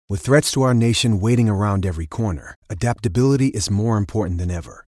With threats to our nation waiting around every corner, adaptability is more important than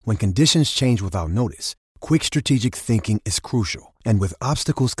ever. When conditions change without notice, quick strategic thinking is crucial. And with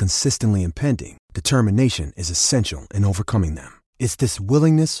obstacles consistently impending, determination is essential in overcoming them. It's this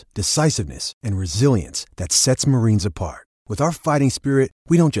willingness, decisiveness, and resilience that sets Marines apart. With our fighting spirit,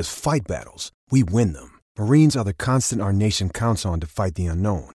 we don't just fight battles, we win them. Marines are the constant our nation counts on to fight the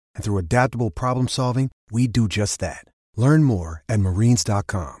unknown. And through adaptable problem solving, we do just that. Learn more at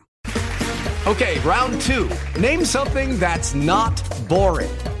marines.com. Okay, round two. Name something that's not boring.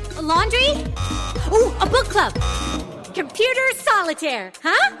 A laundry? Ooh, a book club. Computer solitaire,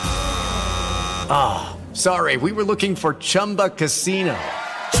 huh? Ah, sorry, we were looking for Chumba Casino.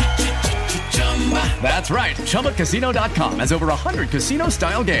 That's right, ChumbaCasino.com has over 100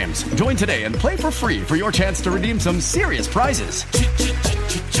 casino-style games. Join today and play for free for your chance to redeem some serious prizes.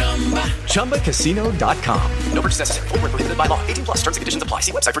 ChumbaCasino.com. No purchase necessary. Void where prohibited by law. 18 plus. Terms and conditions apply.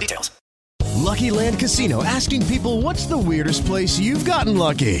 See website for details. Lucky Land Casino, asking people, what's the weirdest place you've gotten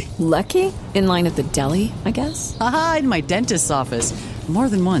lucky? Lucky? In line at the deli, I guess? Aha, in my dentist's office. More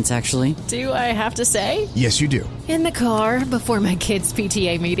than once, actually. Do I have to say? Yes, you do. In the car before my kids'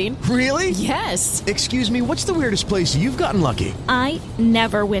 PTA meeting. Really? Yes. Excuse me, what's the weirdest place you've gotten lucky? I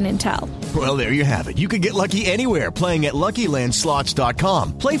never win and tell. Well, there you have it. You can get lucky anywhere, playing at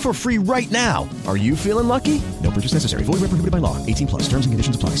LuckyLandSlots.com. Play for free right now. Are you feeling lucky? No purchase necessary. Void where prohibited by law. 18 plus. Terms and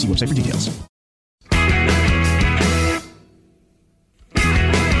conditions apply. See website for details.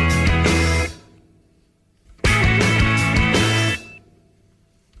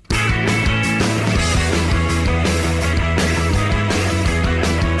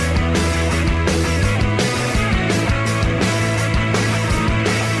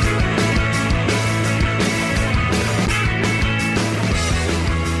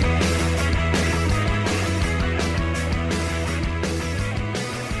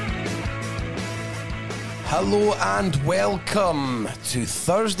 Hello and welcome to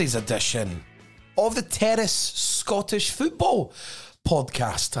Thursday's edition of the Terrace Scottish Football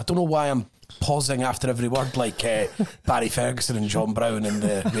Podcast. I don't know why I'm pausing after every word like Barry Ferguson and John Brown in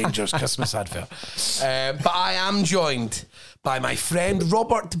the Rangers Christmas advert. But I am joined by my friend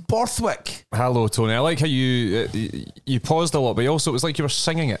Robert Borthwick. Hello, Tony. I like how you paused a lot, but also it was like you were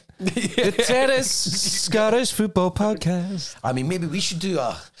singing it. The Terrace Scottish Football Podcast. I mean, maybe we should do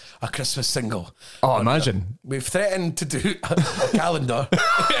a Christmas single. Oh, imagine. We've threatened to do a calendar.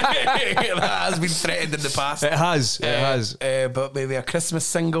 That has been threatened in the past. It has. But maybe a Christmas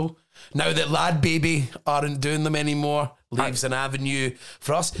single. Now that Lad Baby aren't doing them anymore, leaves an avenue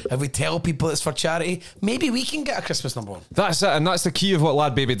for us. If we tell people it's for charity, maybe we can get a Christmas number one. That's it, and that's the key of what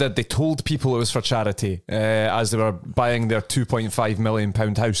Lad Baby did. They told people it was for charity as they were buying their £2.5 million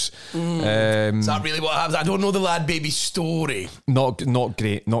house. Is that really what happens? I don't know the Lad Baby story. Not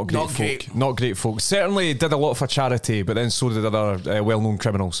great folk. Certainly did a lot for charity, but then so did other well-known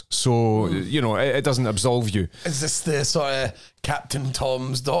criminals. So, you know, it doesn't absolve you. Is this the sort of Captain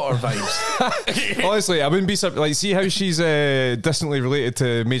Tom's daughter vibes? Honestly, I wouldn't be like, see how she's distantly related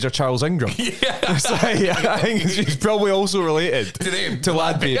to Major Charles Ingram. Yeah. I think she's probably also related to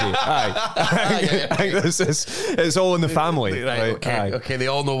Lad Baby. I think it's all in the family. Right, okay, they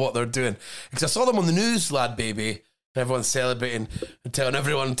all know what they're doing. Because I saw them on the news, Lad Baby, everyone's celebrating and telling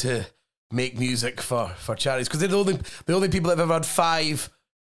everyone to make music for charities. Because they're the only people that have ever had 5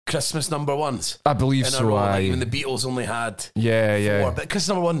 Christmas number ones. I believe so. Like even the Beatles only had 4. But Christmas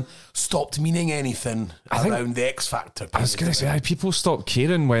number one stopped meaning anything around the X Factor. I was going to say, people stopped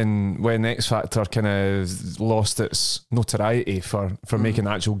caring when X Factor kind of lost its notoriety for making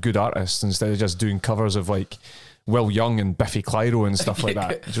actual good artists instead of just doing covers of like Will Young and Biffy Clyro and stuff like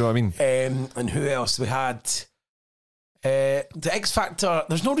that. Do you know what I mean? And who else? We had the X Factor.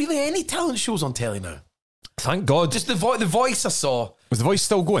 There's not really any talent shows on telly now. Thank God. Just the Voice I saw. Was The Voice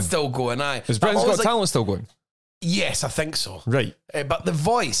still going? Still going, aye. Is Britain's Got Talent still going? Yes, I think so. Right. But The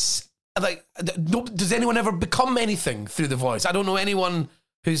Voice, like, does anyone ever become anything through The Voice? I don't know anyone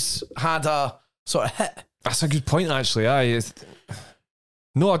who's had a sort of hit. That's a good point, actually.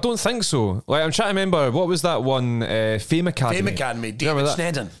 No, I don't think so. Like, I'm trying to remember, what was that one? Fame Academy. Fame Academy, David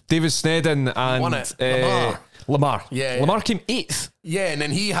Snedden. David Snedden and won it. Lamar. Yeah. Lamar came 8th. Yeah, and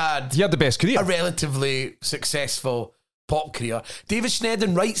then he had the best career. A relatively successful pop career. David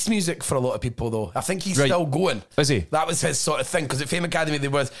Snedden writes music for a lot of people, though. I think he's still going. Is he? That was his sort of thing, because at Fame Academy they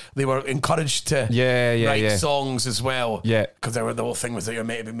were encouraged to write songs as well. Yeah, because the whole thing was that you're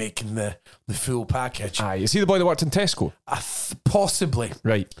meant to be making the full package. Aye, is he the boy that worked in Tesco? Possibly.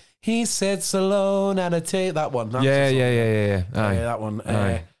 Right. He sits alone and I take that one. Yeah. Aye, that one.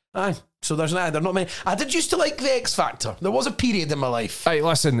 Aye. So there are not many. I did used to like the X Factor. There was a period in my life. Hey,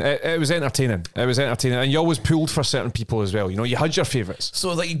 listen, it was entertaining. It was entertaining. And you always pulled for certain people as well. You know, you had your favourites.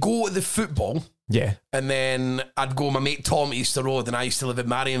 So like you go to the football. Yeah. And then I'd go with my mate Tom at Easter Road, and I used to live in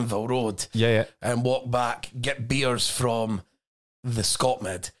Marionville Road. Yeah. And walk back, get beers from the Scott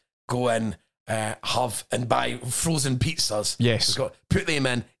Mid, go in, have and buy frozen pizzas. Yes. Put them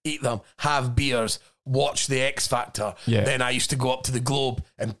in, eat them, have beers, watch the X Factor. Yeah. Then I used to go up to the Globe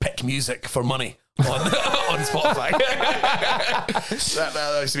and pick music for money on on Spotify.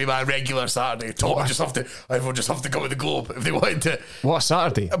 that used to be my regular Saturday. Everyone just have to go to the Globe if they wanted to. What a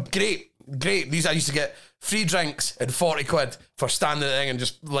Saturday. Great. These I used to get free drinks and 40 quid for standing there and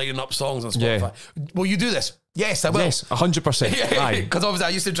just lining up songs on Spotify. Yeah. Will you do this? Yes, I will. Yes, 100%. Aye. Because obviously I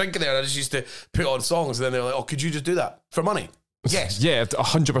used to drink in there and I just used to put on songs, and then they're like, oh, could you just do that for money? Yes. Yeah,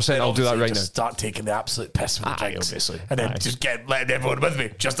 100%. I'll do that right now. Start taking the absolute piss with the drinks. Obviously. And then just letting everyone with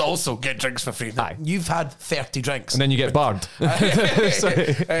me just also get drinks for free. Aye. You've had 30 drinks. And then you get barred. So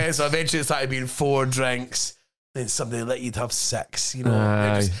eventually it started being 4 drinks. Then somebody let you have 6, you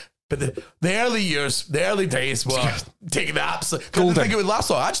know. But the early years, the early days were taking the absolute golden. I think it would last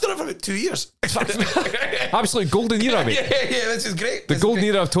long. I just done it for about 2 years. Absolute golden era, mate. Yeah, this is great. The golden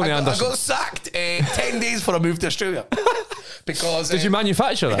era of Tony Anderson. I got sacked 10 days before I moved to Australia. Because did you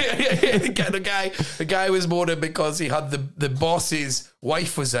manufacture that? The guy was moaning because he had the boss's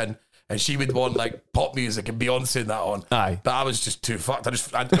wife was in. And she would want like pop music and Beyonce and that on. Aye. But I was just too fucked. It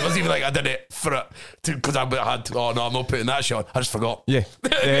wasn't even like I did it for it because I had, oh no, I'm not putting that shit on. I just forgot. Yeah.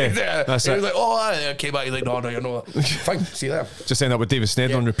 That's he it. was like, oh, I came back. He's like, no, you're not. Fine, see you there. Just end up with David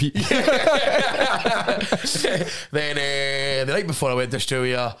Sneddon on repeat. Then the night before I went to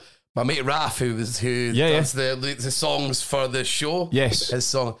Australia, my mate Raf, who does the songs for the show. Yes. His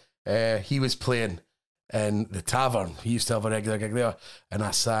song, he was playing in the tavern. He used to have a regular gig there. And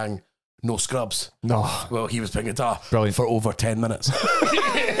I sang No Scrubs. No. Well, he was playing guitar. Brilliant. For over 10 minutes.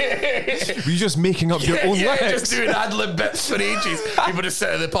 Were you just making up your own lyrics? Just doing ad-lib bits for ages. People just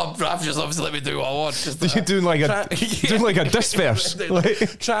sit in the pub. Raf just obviously let me do what I want. Just, you're doing like a diss verse.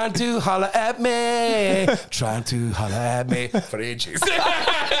 Trying to holler at me. Trying to holler at me for ages.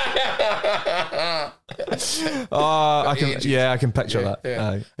 I can picture that.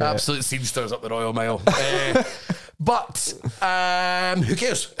 Yeah. Absolute scene stars up the Royal Mile. But who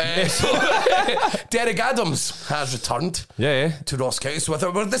cares? So Derek Adams has returned to Ross County. So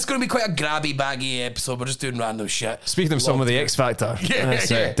this is going to be quite a grabby, baggy episode. We're just doing random shit. Speaking of someone with the X Factor,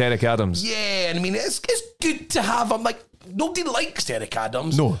 Derek Adams. Yeah, and I mean, it's good to have him. Like, nobody likes Derek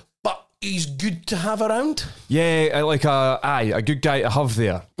Adams. No. But he's good to have around. Yeah, like a good guy to have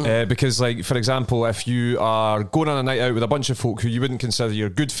there. Because, like, for example, if you are going on a night out with a bunch of folk who you wouldn't consider your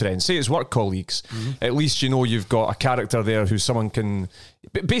good friends, say it's work colleagues, at least you know you've got a character there who someone can...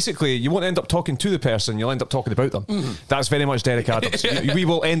 Basically, you won't end up talking to the person, you'll end up talking about them. That's very much Derek Adams. We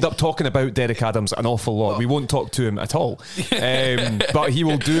will end up talking about Derek Adams an awful lot. We won't talk to him at all. But he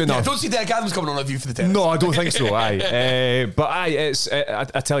will do enough. I don't see Derek Adams coming on a View for the Tennis. No, I don't think so. But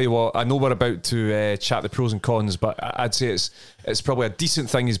I tell you what, I know we're about to chat the pros and cons, but I'd say it's probably a decent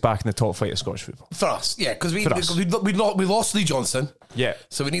thing he's back in the top flight of Scottish football. For us, yeah, because we lost Lee Johnson. Yeah.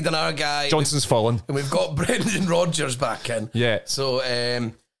 So we need another guy. Johnson's fallen. And we've got Brendan Rodgers back in. Yeah. So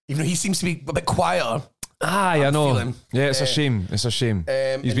even though he seems to be a bit quieter. I know. Yeah, it's a shame. It's a shame.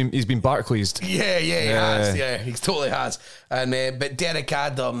 He's been Barclaysed. Yeah, he has. Yeah, he totally has. And but Derek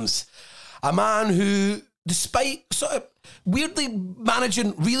Adams, a man who, despite sort of weirdly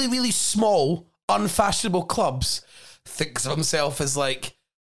managing really, really small, unfashionable clubs, thinks of himself as like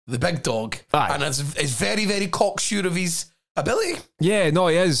the big dog. Aye. And is very, very cocksure of his ability. Yeah, no,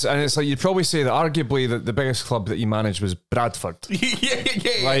 he is. And it's like, you'd probably say that arguably the biggest club that he managed was Bradford.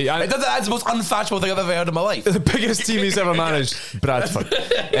 Yeah. Like, That's the most unfashionable thing I've ever heard in my life. The biggest team he's ever managed, Bradford.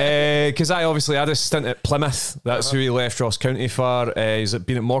 Because I obviously had a stint at Plymouth. That's who he left Ross County for. He's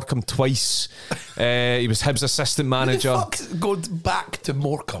been at Morecambe twice. He was Hibs assistant manager. Who the fuck goes back to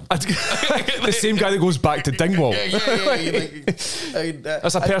Morecambe? The same guy that goes back to Dingwall.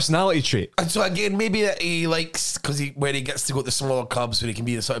 That's a personality trait. And so again, maybe that he likes, because where he gets to go to smaller clubs where he can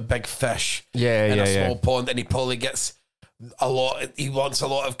be the sort of big fish in a small pond, and he probably gets he wants a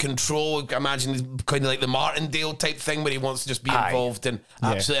lot of control. I imagine he's kind of like the Martindale type thing where he wants to just be involved in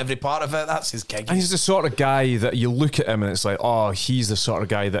absolutely every part of it. That's his gig. And he's the sort of guy that you look at him and it's like, oh, he's the sort of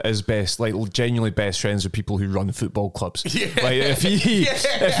guy that is best, like genuinely best friends with people who run football clubs. Yeah. Like if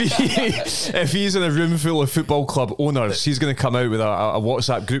he's in a room full of football club owners, he's going to come out with a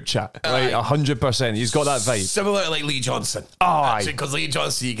WhatsApp group chat. Like 100%. He's got that vibe. Similar to like Lee Johnson. Oh, because Lee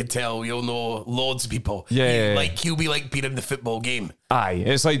Johnson, you can tell, you'll know loads of people. Yeah. He'll be like being in the football game. Aye,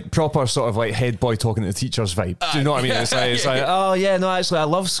 it's like proper sort of like head boy talking to the teachers vibe. Do you know what I mean? It's like, oh yeah, no, actually I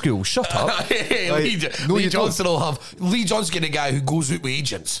love school. Shut up. Lee Johnson will have Lee Johnson getting a guy who goes out with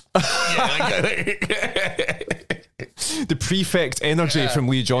agents. The prefect energy from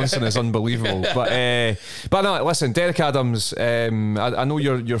Lee Johnson is unbelievable. But no, listen, Derek Adams, I know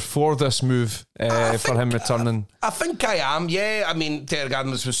you're for this move for him returning. I think I am, yeah. I mean, Derek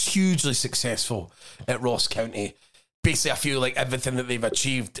Adams was hugely successful at Ross County. Basically, I feel like everything that they've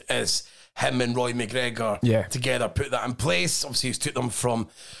achieved is him and Roy McGregor together put that in place. Obviously, he's took them from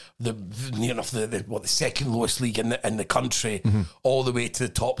the second lowest league in the country all the way to the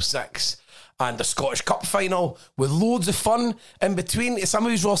top 6. And the Scottish Cup final with loads of fun in between. Some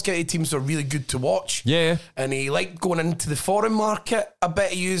of his Ross County teams are really good to watch. Yeah. And he liked going into the foreign market a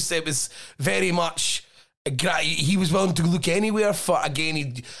bit. It was very much... He was willing to look anywhere for,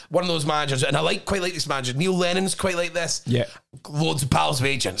 again, one of those managers, and I quite like this manager. Neil Lennon's quite like this. Yeah. Loads of pals with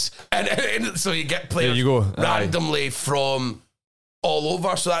agents. And so you get players randomly from all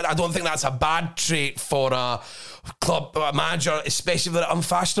over. So I don't think that's a bad trait for a club, a manager, especially for the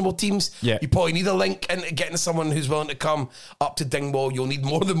unfashionable teams. Yeah. You probably need a link into getting someone who's willing to come up to Dingwall. You'll need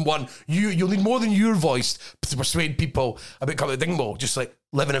more than one. You'll need more than your voice to persuade people about coming to Dingwall. Just like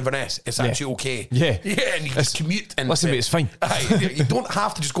living in Inverness, it's actually okay. Yeah. Yeah, and you just commute. And listen, mate, it's fine. You don't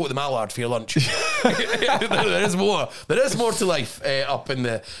have to just go to the Mallard for your lunch. There is more. There is more to life up in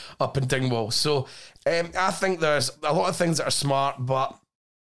Dingwall. So I think there's a lot of things that are smart, but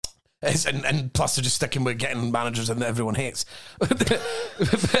and plus they're just sticking with getting managers in that everyone hates.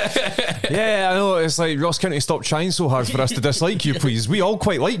 Yeah, I know. It's like, Ross County, stop trying so hard for us to dislike you, please. We all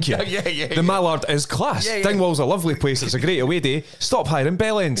quite like you. The Mallard is class. Dingwall's a lovely place. It's a great away day. Stop hiring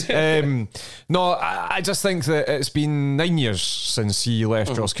bellends. No, I just think that it's been 9 years since he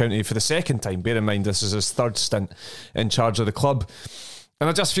left Ross County for the second time. Bear in mind, this is his third stint in charge of the club. And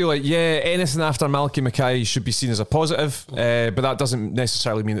I just feel like, anything after Malky Mackay should be seen as a positive, but that doesn't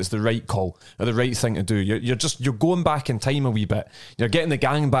necessarily mean it's the right call or the right thing to do. You're going back in time a wee bit. You're getting the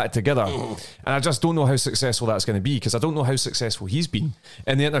gang back together, and I just don't know how successful that's going to be, because I don't know how successful he's been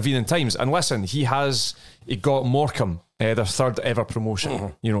in the intervening times. And listen, he got Morecambe their third ever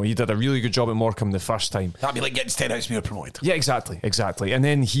promotion. You know, he did a really good job at Morecambe the first time. That'd be like getting Stenhousemuir promoted. Yeah, exactly. And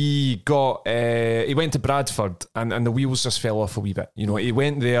then he went to Bradford, and the wheels just fell off a wee bit. You know, he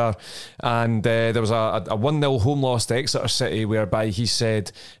went there, and there was a 1-0 home loss to Exeter City, whereby he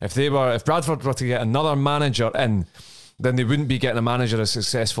said if Bradford were to get another manager in, then they wouldn't be getting a manager as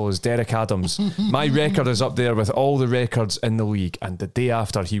successful as Derek Adams. My record is up there with all the records in the league. And the day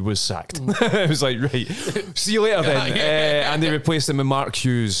after, he was sacked. It was like, right, see you later then. And they replaced him with Mark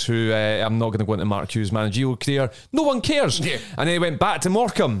Hughes, who I'm not going to go into Mark Hughes' managerial career. No one cares. Yeah. And then he went back to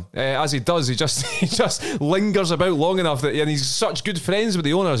Morecambe. As he does, he just lingers about long enough and he's such good friends with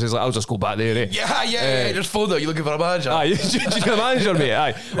the owners. He's like, I'll just go back there. Yeah. Just phone out. You looking for a manager? Aye, you need a manager, mate.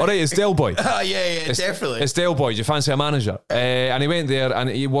 Aye. All right, it's Del Boy. Definitely. It's Del Boy. Do you fancy a manager? And he went there, and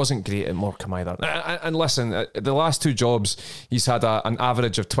he wasn't great at Morecambe either. And listen, the last 2 jobs, he's had an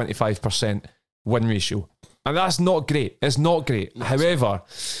average of 25% win ratio, and that's not great. It's not great. However,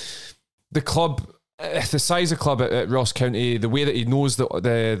 the club, the size of club at Ross County, the way that he knows the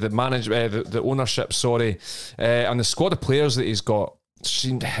ownership, and the squad of players that he's got,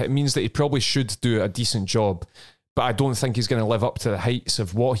 it means that he probably should do a decent job. But I don't think he's going to live up to the heights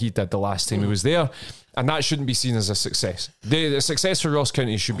of what he did the last time he was there. And that shouldn't be seen as a success. The success for Ross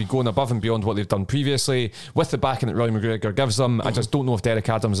County should be going above and beyond what they've done previously, with the backing that Roy McGregor gives them. I just don't know if Derek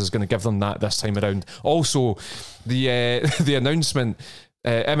Adams is going to give them that this time around. Also, the announcement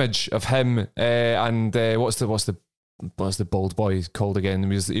image of him and what's the bald boy called again?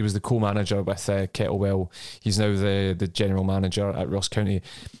 He was the co-manager with Kettlewell. He's now the general manager at Ross County.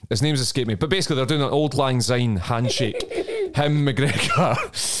 His name's escaped me, but basically they're doing an Old Lang Syne handshake. Him, McGregor,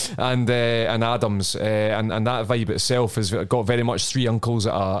 and Adams, and that vibe itself has got very much 3 uncles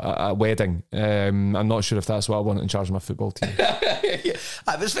at a wedding. I'm not sure if that's what I want in charge of my football team.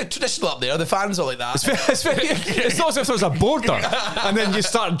 It's very traditional up there. The fans are like that. It's not as if there's a border, and then you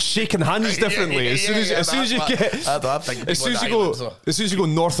start shaking hands differently. As soon as you go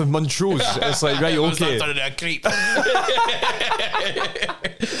north of Montrose, it's like, right, okay.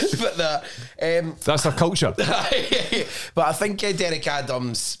 But that's their culture. But I think Derek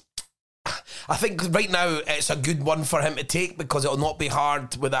Adams, I think right now it's a good one for him to take, because it'll not be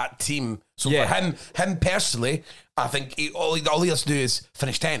hard with that team. So for him personally, I think all he has to do is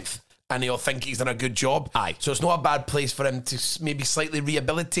finish 10th. and he'll think he's done a good job. Aye. So it's not a bad place for him to maybe slightly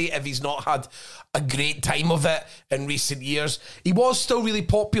rehabilitate if he's not had a great time of it in recent years. He was still really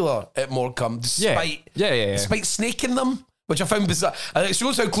popular at Morecambe, despite snaking them, which I found bizarre. And it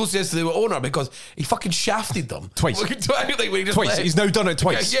shows how close he is to the owner because he fucking shafted them. Twice. Twice. He's now done it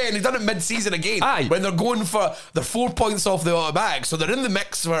twice. Yeah, and he's done it mid-season again. Aye. When they're going for the 4 points off the automatic, so they're in the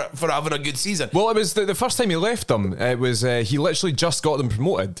mix for having a good season. Well, it was the first time he left them. It was he literally just got them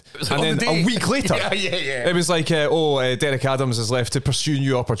promoted, and then a week later, it was like, Derek Adams has left to pursue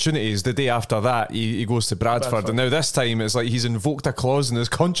new opportunities. The day after that, he goes to Bradford, and now this time it's like he's invoked a clause in his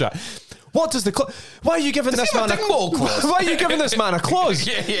contract. What does the clause? Why are you giving this man a clause? Why are you giving this man a clause?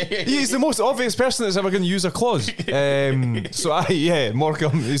 He's the most obvious person that's ever going to use a clause.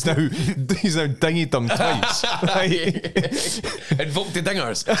 Morecambe, he's now dinged them twice. Invoked the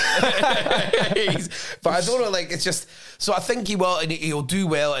dingers. But I don't know, like, it's just, so I think he will, and he'll do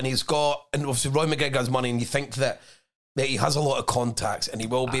well, and obviously Roy McGregor's money, and you think that he has a lot of contacts, and he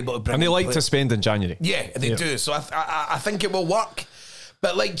will be able to bring. And they like to spend in January. Yeah, they do. So I think it will work.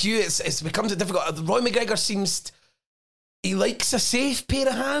 But like you, it becomes difficult. Roy McGregor he likes a safe pair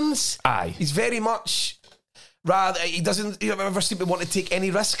of hands. Aye. He's very much, he doesn't ever seem to want to take any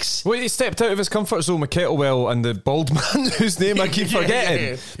risks. Well, he stepped out of his comfort zone with Kettlewell and the bald man whose name I keep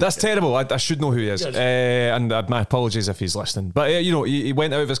forgetting. That's terrible. I should know who he is. And my apologies if he's listening. But, he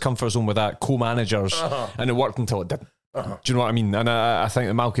went out of his comfort zone with that co-managers, and it worked until it didn't. Do you know what I mean? And I think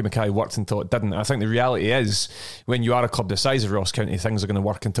that Malky Mackay worked until it didn't. I think the reality is, when you are a club the size of Ross County, things are going to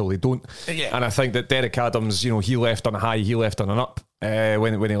work until they don't. Yeah. And I think that Derek Adams, he left on a high, he left on an up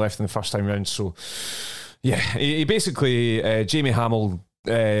when he left in the first time round. So, yeah, he basically, Jamie Hamill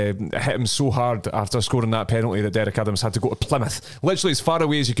hit him so hard after scoring that penalty that Derek Adams had to go to Plymouth. Literally as far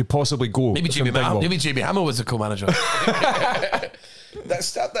away as you could possibly go. Maybe Jamie Hamill was the co-manager.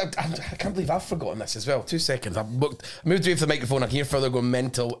 I can't believe I've forgotten this as well. 2 seconds. I moved away from the microphone. I can hear further going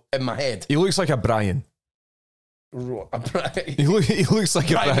mental in my head. He looks like a Brian. He looks like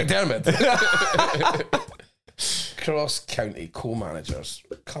Brian a Brian McDermott. Cross County co-managers.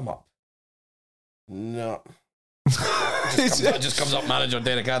 Come up. No. It just comes up manager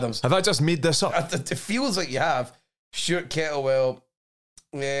Derek Adams. Have I just made this up? It feels like you have. Stuart Kettlewell.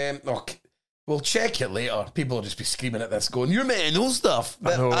 We'll check it later. People will just be screaming at this going, you're meant to know stuff.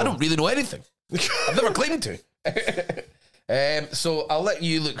 But I don't really know anything. I've never claimed to. So I'll let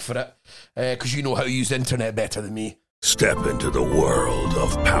you look for it because you know how to use the internet better than me. Step into the world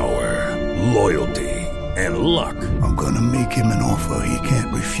of power, loyalty, and luck. I'm going to make him an offer he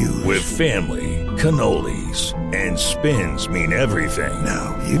can't refuse. With family, cannolis, and spins mean everything.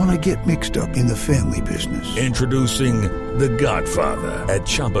 Now, you want to get mixed up in the family business. Introducing The Godfather at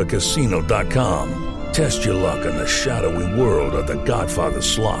ChumbaCasino.com. Test your luck in the shadowy world of The Godfather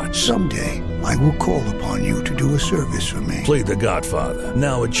slot. Someday, I will call upon you to do a service for me. Play The Godfather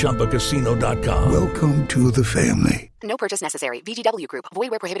now at ChumbaCasino.com. Welcome to the family. No purchase necessary. VGW Group. Void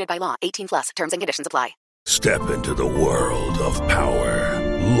where prohibited by law. 18+. Terms and conditions apply. Step into the world of power,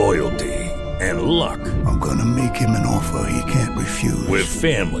 loyalty, and luck. I'm going to make him an offer he can't refuse. With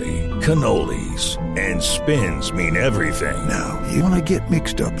family, cannolis, and spins mean everything. Now, you want to get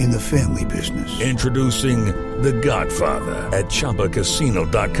mixed up in the family business. Introducing The Godfather at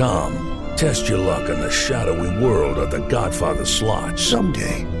ChumbaCasino.com. Test your luck in the shadowy world of The Godfather slot.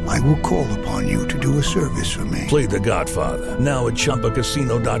 Someday, I will call upon you to do a service for me. Play The Godfather now at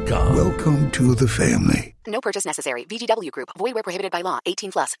ChumbaCasino.com. Welcome to the family. No purchase necessary. VGW Group. Void where prohibited by law.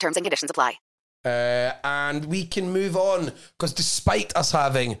 18+. Terms and conditions apply. And we can move on because despite us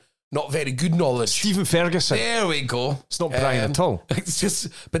having not very good knowledge, Stephen Ferguson. There we go. It's not Brian at all. It's just,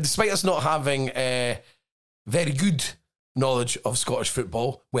 but despite us not having very good knowledge of Scottish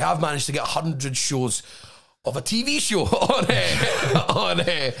football, we have managed to get 100 shows of a TV show on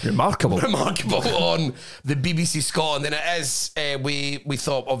remarkable on the BBC Scotland. And it is we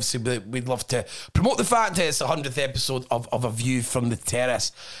thought obviously we'd love to promote the fact that it's the 100th episode of A View from the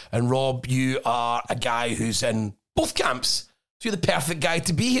Terrace. And Rob, you are a guy who's in both camps. So you're the perfect guy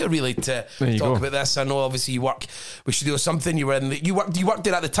to be here, really, to talk about this. I know, obviously, you work with Studio Something. You worked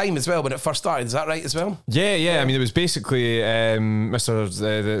there at the time as well when it first started. Is that right as well? Yeah. I mean, it was basically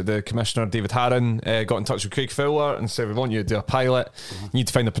the Commissioner, David Harron, got in touch with Craig Fowler and said, we want you to do a pilot. You need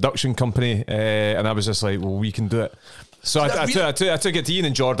to find a production company. And I was just like, well, we can do it. So I took it to Ian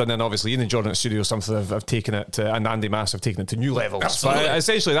and Jordan, and obviously Ian and Jordan at Studio Something have taken it to, and Andy Mass have taken it to new levels. Absolutely. But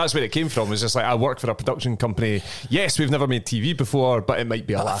essentially that's where it came from. It was just like, I work for a production company. Yes, we've never made TV before, but it might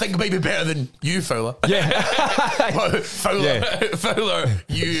be a laugh. I think it might be better than you, Fowler. Yeah. Fowler,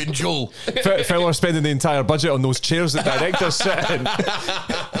 you and Joel. Fowler spending the entire budget on those chairs that directors sit in.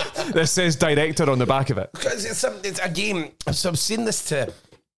 This says director on the back of it. Because it's a game. So I've seen this to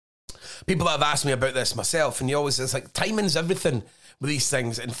people that have asked me about this myself, and it's like timing's everything with these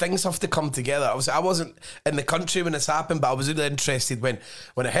things, and things have to come together. I wasn't in the country when this happened, but I was really interested when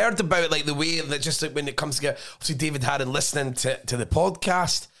I heard about like the way that just like when it comes together. Obviously, David Harron listening to the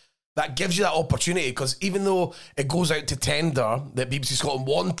podcast, that gives you that opportunity, because even though it goes out to tender that BBC Scotland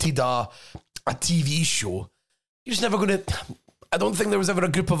wanted a TV show, you're just never going to. I don't think there was ever a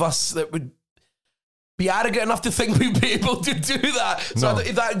group of us that would be arrogant enough to think we'd be able to do that. So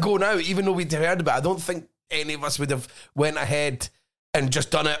if that had gone out, even though we'd heard about it, I don't think any of us would have went ahead and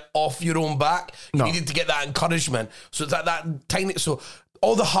just done it off your own back. You needed to get that encouragement. So it's that tiny. So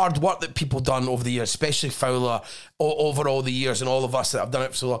all the hard work that people done over the years, especially Fowler, over all the years, and all of us that have done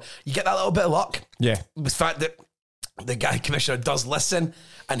it for so long, you get that little bit of luck. Yeah. The fact that the guy commissioner does listen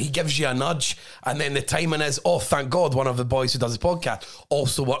and he gives you a nudge, and then the timing is, thank God one of the boys who does the podcast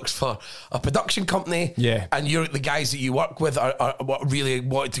also works for a production company. Yeah. And the guys that you work with are what really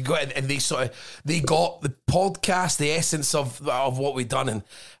wanted to go, and they got the podcast, the essence of what we've done,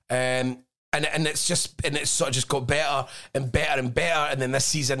 and it's sort of just got better and better and better. And then this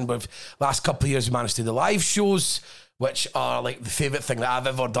season, with last couple of years, we managed to do the live shows, which are like the favourite thing that I've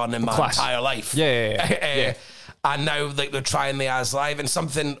ever done in my entire life. Yeah. And now like they're trying the As Live, and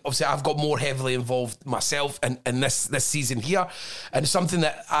something obviously I've got more heavily involved myself in this season here, and something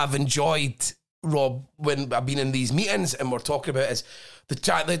that I've enjoyed, Rob, when I've been in these meetings and we're talking about is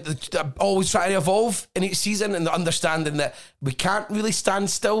always trying to evolve in each season, and the understanding that we can't really stand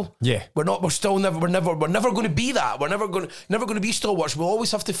still. Yeah, we're never going to be that. We're never going to be stalwarts. We'll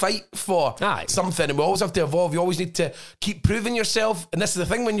always have to fight for something, and we always have to evolve. You always need to keep proving yourself. And this is the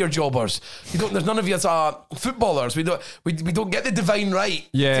thing when you're jobbers. There's none of you as footballers. We don't get the divine right.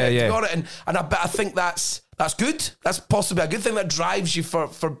 And I think that's good. That's possibly a good thing that drives you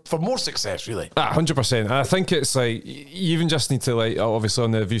for more success, really. 100%. And I think it's like, you even just need to, like, obviously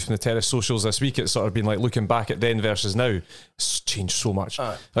on the View from the Terrace socials this week, it's sort of been like looking back at then versus now. It's changed so much.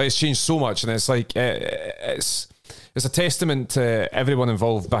 It's changed so much, and it's like, it's a testament to everyone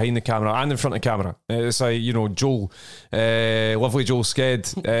involved behind the camera and in front of the camera. It's like, Joel, lovely Joel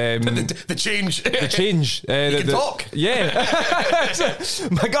Sked. The change. The change. You can talk. Yeah.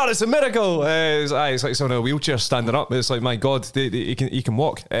 My God, it's a miracle. It's like someone in a wheelchair standing up. It's like, my God, he can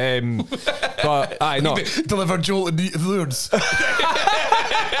walk. But deliver Joel in the Lourdes.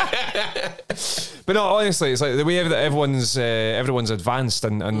 But no, honestly, it's like the way that everyone's advanced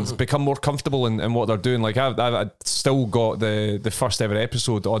and become more comfortable in what they're doing. Like I've still got the first ever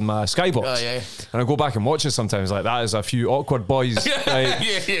episode on my Skybox, and I go back and watch it sometimes. Like, that is a few awkward boys.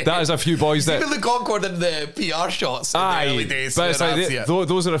 That is a few boys that even look awkward in the PR shots in the early days. But it's like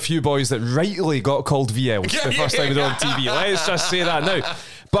those are a few boys that rightly got called VLs the first time they're on TV. Let's just say that now.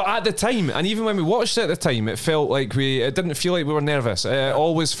 But at the time, and even when we watched it at the time, it felt like it didn't feel like we were nervous. It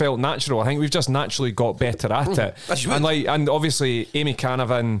always felt natural. I think we've just naturally got better at it. And obviously Amy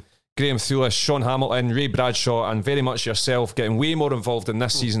Canavan, Graham Thulis, Sean Hamilton, Ray Bradshaw, and very much yourself getting way more involved in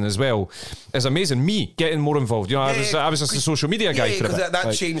this season as well is amazing. Me getting more involved, I was just a social media guy for a bit.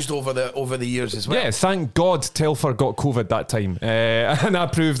 That changed over the years as well. Yeah, thank God Telfer got COVID that time, and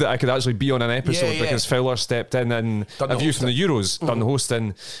that proved that I could actually be on an episode because Fowler stepped in and A View from the Euros done the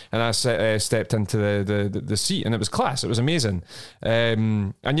hosting, and I stepped into the seat, and it was class. It was amazing,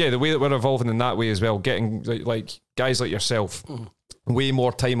 and the way that we're evolving in that way as well, getting like guys like yourself. Way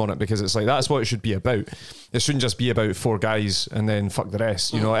more time on it, because it's like that's what it should be about. It shouldn't just be about four guys and then fuck the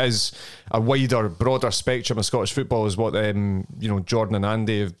rest. It is a wider, broader spectrum of Scottish football is what Jordan and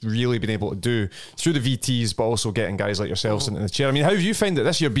Andy have really been able to do through the VTs, but also getting guys like yourselves into the chair. I mean, how have you found it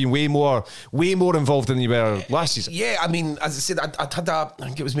this year, being way more involved than you were last season? Yeah, I mean, as I said, I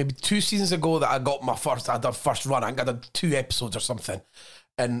think it was maybe 2 seasons ago that I got I had a first run. I think I did 2 episodes or something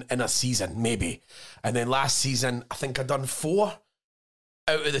in a season, maybe. And then last season, I think I done 4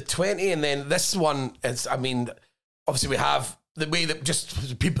 out of the 20, and then this one is, I mean, obviously we have the way that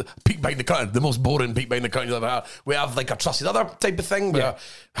just people peek behind the curtain, the most boring peek behind the curtain you'll ever have. We have like a trusted other type of thing where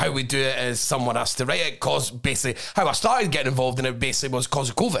how we do it is someone has to write it, cause basically how I started getting involved in it basically was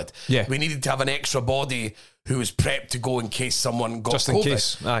cause of COVID. Yeah. We needed to have an extra body who was prepped to go in case someone got just COVID. In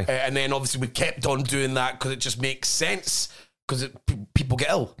case, aye. And then obviously we kept on doing that because it just makes sense. Because people get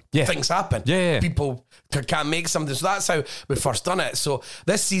ill, things happen. People can't make something. So that's how we first done it. So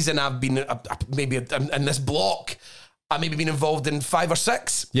this season I've been maybe in this block, I've maybe been involved in 5 or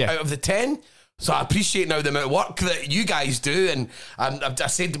 6 out of the 10. So I appreciate now the amount of work that you guys do, and I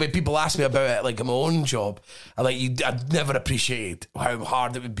said when people ask me about it, like in my own job, I'd never appreciated how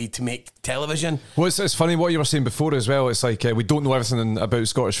hard it would be to make television. Well, it's funny what you were saying before as well. It's like we don't know everything about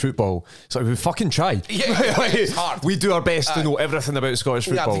Scottish football. It's like we fucking try. Yeah, it's hard. We do our best to know everything about Scottish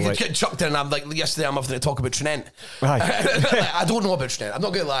football. Yeah, you get chucked in, and I'm like, yesterday I'm having to talk about Trinent. I don't know about Trinent. I'm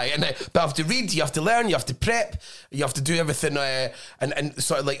not going to lie. But I have to read, you have to learn, you have to prep, you have to do everything, and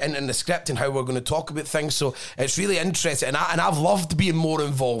sort of like in the script and how we're going to talk about things. So it's really interesting, and I've loved being more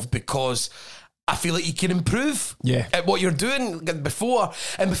involved because I feel like you can improve at what you're doing. Before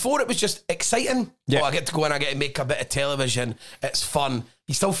it was just exciting. I get to go in, I get to make a bit of television, it's fun.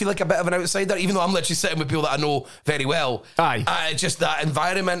 You still feel like a bit of an outsider, even though I'm literally sitting with people that I know very well. Just that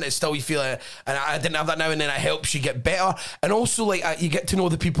environment, it's still, you feel and I didn't have that now, and then it helps you get better. And also, like, you get to know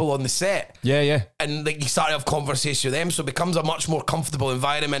the people on the set. And like, you start to have conversation with them, so it becomes a much more comfortable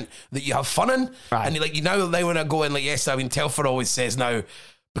environment that you have fun in. And you now when I go in, like, yes, I mean, Telfer always says now,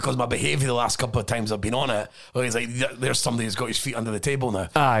 because my behaviour the last couple of times I've been on it, he's like, there's somebody who's got his feet under the table now.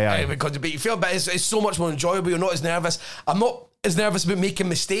 Because you feel, but it's so much more enjoyable. You're not as nervous. I'm not as nervous about making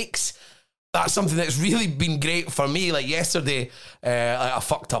mistakes. That's something that's really been great for me. Like yesterday, I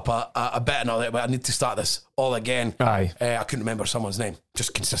fucked up a bit, and I was like, well, I need to start this all again. I couldn't remember someone's name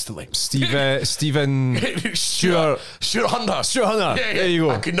just consistently. Stephen Stuart Hunter. There you go.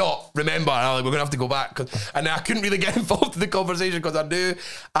 I could not remember. I was like, we're gonna have to go back, and I couldn't really get involved in the conversation because I knew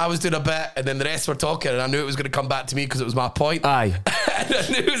I was doing a bit, and then the rest were talking, and I knew it was going to come back to me because it was my point. And I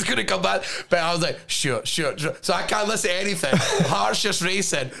knew it was going to come back, but I was like, sure. So I can't listen to anything. Heart's just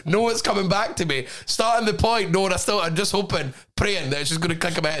racing. No one's coming back to me. Starting the point, no, I'm just hoping, praying that it's just going to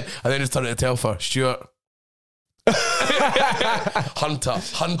click in my head, and then just turn it to Telfer. Stuart. Hunter,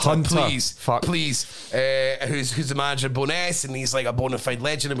 please, who's the manager of Boness, and he's like a bona fide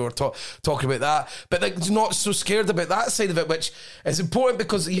legend, and we were talking about that, but like not so scared about that side of it, which is important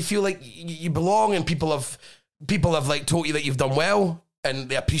because you feel like you belong, and people have like told you that you've done well, and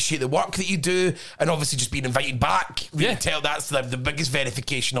they appreciate the work that you do, and obviously just being invited back, really tell that's the biggest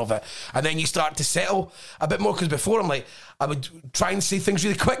verification of it. And then you start to settle a bit more, because before I would try and say things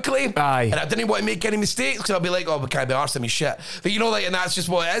really quickly, and I didn't want to make any mistakes, because I'd be like, oh, we can't be arsed of me shit. But and that's just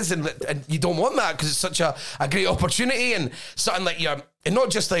what it is, and you don't want that, because it's such a great opportunity, and something like and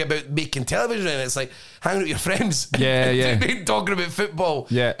not just like about making television, and it's like hanging out with your friends, talking about football,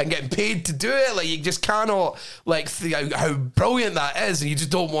 and getting paid to do it. Like, you just cannot see how brilliant that is, and you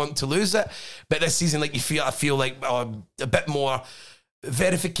just don't want to lose it. But this season, like, I feel like a bit more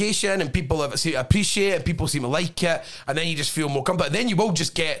verification, and people appreciate it, people seem to like it, and then you just feel more comfortable. And then you will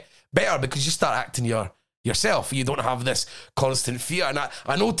just get better because you start acting yourself. You don't have this constant fear. And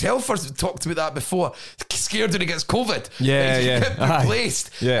I know Telfer's talked about that before, scared when he gets COVID. Get replaced.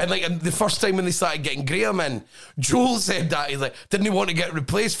 And the first time when they started getting Graham in, Joel said that, he's like, didn't he want to get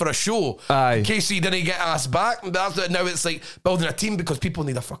replaced for a show in case he didn't get asked back? And now it's like building a team because people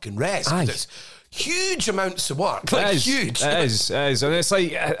need a fucking rest. It's huge amounts of work. Huge. It is. And it's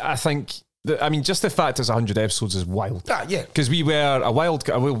like, I think, just the fact it's 100 episodes is wild. Because we were a wild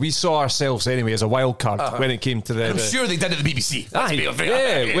card. Well, we saw ourselves anyway as a wild card when it came to the... I'm sure they did it at the BBC.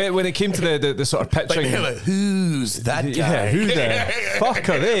 When it came to the sort of pitching... Like, who's that guy? Yeah, who the fuck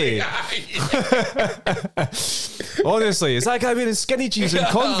are they? Honestly, is that guy wearing skinny jeans and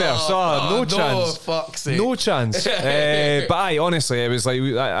Converse? No chance. Fuck's sake. No chance. But honestly, it was like,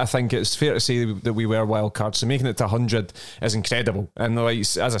 I think it's fair to say that we were wild cards. So making it to 100 is incredible. And like,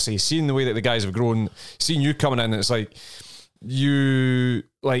 as I say, seeing the way that the guys have grown, seeing you coming in, it's like it's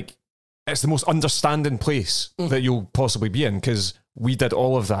the most understanding place that you'll possibly be in, because we did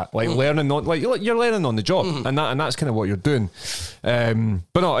all of that, learning on, you're learning on the job, and that's kind of what you're doing. But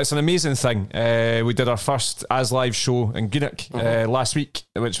no, it's an amazing thing. We did our first as live show in Greenock last week,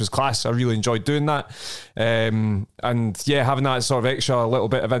 which was class. I really enjoyed doing that, and having that sort of extra little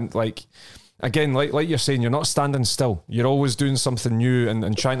bit of again, like you're saying, you're not standing still. You're always doing something new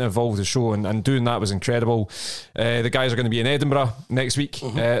and trying to evolve the show, and doing that was incredible. The guys are going to be in Edinburgh next week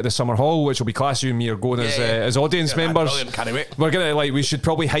at the Summer Hall, which will be class. You and me are going as audience members. Brilliant, can't wait. We're going to we should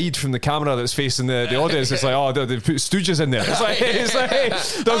probably hide from the camera that's facing the audience. It's like, they put Stooges in there. It's like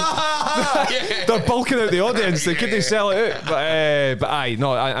they're bulking out the audience. They couldn't sell it out.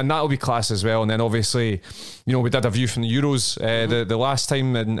 And that'll be class as well. And then obviously, we did a view from the Euros the last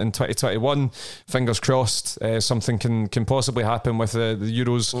time in 2021. Fingers crossed, something can possibly happen with the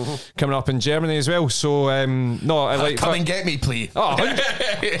Euros coming up in Germany as well. So come and get me, please.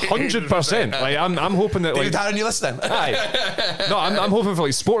 100%. Like I'm hoping that David Harron, you listening? Aye. No, I'm hoping for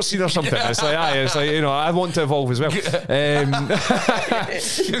like sports scene or something. It's like I want to evolve as well.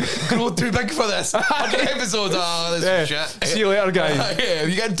 Grow too big for this. 100 episodes. This is shit. See you later, guys.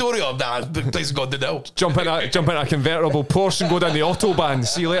 You get Tory up, nah, the place has gone to nil. Jump in a convertible Porsche and go down the autobahn.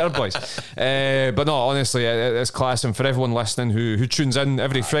 See you later, boys. But no, honestly, it's class, and for everyone listening who tunes in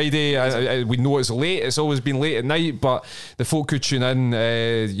every Friday, we know it's late. It's always been late at night, but the folk who tune in,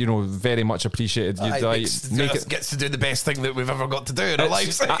 very much appreciated. Gets to do the best thing that we've ever got to do in our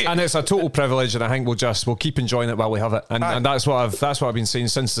lives, and it's a total privilege. And I think we'll keep enjoying it while we have it. And that's what I've been saying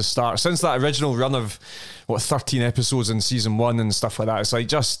since the start, since that original run of 13 episodes in season 1 and stuff like that. It's like,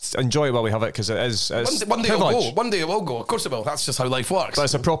 just enjoy it while we have it, because it's one day it'll go. One day it will go. Of course it will. That's just how life works. But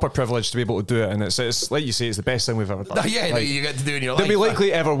it's a proper privilege to be able to do it, and it's like you say, it's the best thing we've ever done. Yeah, like, you get to do in your life. That we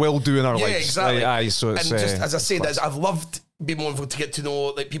likely ever will do in our lives. Yeah, exactly. Like, so it's, and just as I said, I've loved being more able to get to know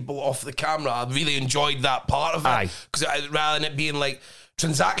like people off the camera. I really enjoyed that part of it, because rather than it being like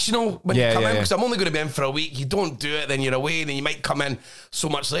transactional when you come in, because I'm only going to be in for a week. You don't do it, then you're away, then you might come in so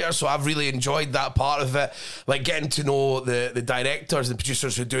much later. So I've really enjoyed that part of it, like getting to know the directors, the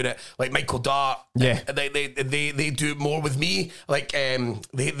producers who are doing it, like Michael Dart. Yeah, they do it more with me. Like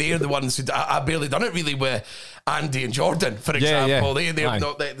they're the ones who I barely done it really with Andy and Jordan, for example. They're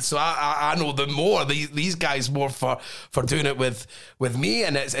not, so I know them more. These guys more for doing it with me,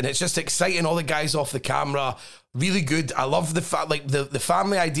 and it's just exciting. All the guys off the camera. Really good. I love the the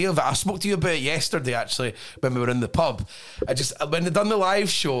family idea of it. I spoke to you about it yesterday, actually, when we were in the pub. When they done the live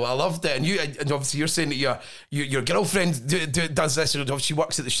show, I loved it. And obviously you're saying that your girlfriend does this, and she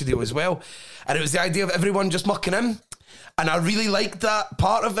works at the studio as well. And it was the idea of everyone just mucking in. And I really like that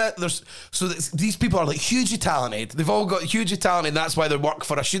part of it. These people are like hugely talented. They've all got hugely talented, and that's why they work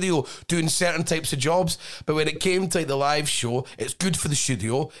for a studio doing certain types of jobs. But when it came to the live show, it's good for the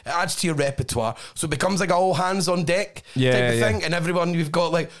studio. It adds to your repertoire. So it becomes like a all hands on deck type of thing. And everyone, you've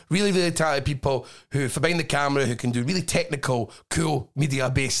got like really, really talented people who, for behind the camera, who can do really technical, cool,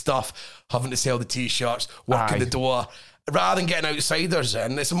 media-based stuff, having to sell the T-shirts, working the door. Rather than getting outsiders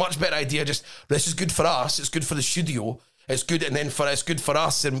in, it's a much better idea. Just, this is good for us. It's good for the studio. It's good, and then it's good for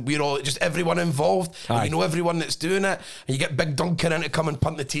us, and we're all just everyone involved. And you know everyone that's doing it, and you get Big Duncan in to come and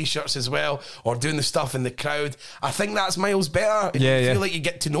punt the T-shirts as well, or doing the stuff in the crowd. I think that's miles better. You feel like you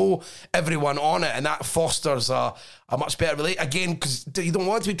get to know everyone on it, and that fosters a much better relate again, because you don't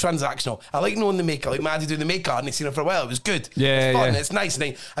want it to be transactional. I like knowing the maker, like Maddie doing the maker, and seen her for a while. It was good. It's fun. It's nice.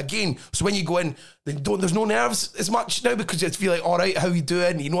 And again, so when you go in, there's no nerves as much now, because you feel like, all right, how you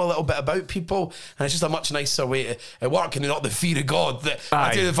doing? You know a little bit about people, and it's just a much nicer way to work, and not the fear of God that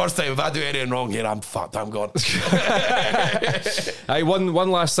I do the first time. If I do anything wrong here, I'm fucked. I'm gone. One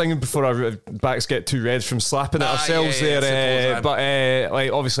last thing before our backs get too red from slapping at ourselves but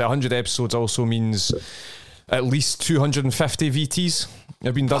like obviously 100 episodes also means at least 250 VTs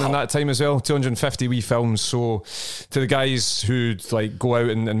have been done in that time as well. 250 wee films. So to the guys who like go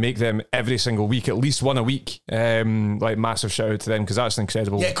out and make them every single week, at least one a week, like massive shout out to them, because that's an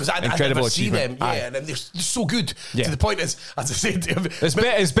incredible, because I never see them. And they're so good. To the point is, as I said,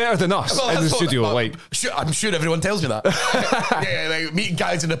 it's better than us in the studio. I'm sure everyone tells me that. Like meeting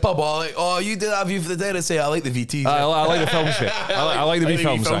guys in the pub, like, oh, you did that View for the Dead. I say, I like the VTs. I like the films. I like the wee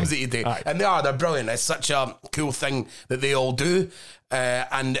films that you do, and they're brilliant. It's such a cool thing that they all do.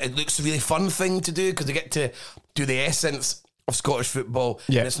 And it looks a really fun thing to do, because they get to do the essence of Scottish football.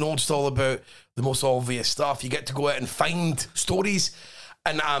 And it's not just all about the most obvious stuff. You get to go out and find stories.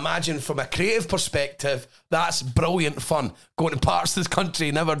 And I imagine from a creative perspective, that's brilliant fun. Going to parts of this country,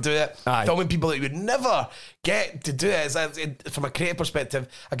 never do it. Filming people that you would never get to do it. From a creative perspective,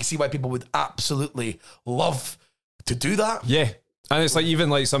 I can see why people would absolutely love to do that. Yeah. And it's like, even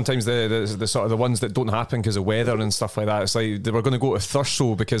like sometimes the sort of the ones that don't happen because of weather and stuff like that. It's like they were going to go to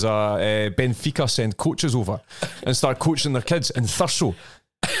Thurso because Benfica send coaches over and start coaching their kids in Thurso.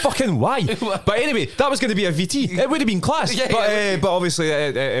 Fucking why? But anyway, that was going to be a VT. It would have been class, but obviously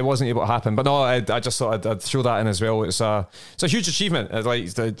it wasn't able to happen. But no, I just thought I'd throw that in as well. It's a huge achievement. Like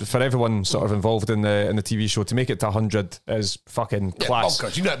for everyone sort of involved in the TV show, to make it to 100 is fucking class.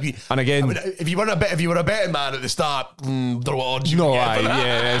 And again, I mean, if you were a betting man at the start, there were odds.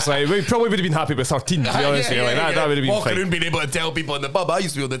 It's like we probably would have been happy with 13. To be honest, that would have been walking around being able to tell people in the pub. I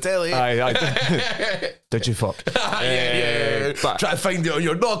used to be on the telly. Did you fuck? But try to find it on your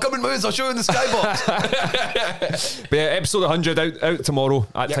here. No, come in my house, I'll show you in the skybox. But yeah, episode 100 out tomorrow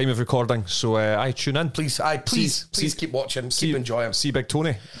at time of recording. So I tune in. Please keep watching, keep enjoying. See Big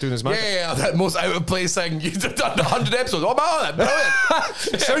Tony doing his magic. Yeah, that most out of place thing. You've done 100 episodes. Oh man,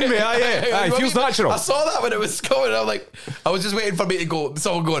 brilliant. Sound me, it feels natural. I saw that when it was going. I was just waiting for me to go.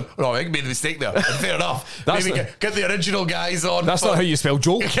 Someone going, oh, I made a mistake there. Fair enough. Maybe get the original guys on. That's not how you spell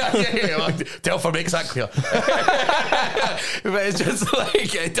Joel. Tell for makes that clear. But it's just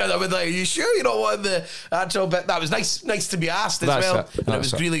I was like, are you sure you don't want the actual bit? That was nice to be asked as well. And it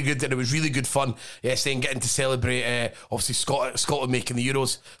was really good, and it was really good fun yesterday, and getting to celebrate obviously Scotland making the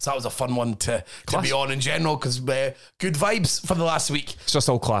Euros. So that was a fun one to be on in general, because good vibes for the last week. It's just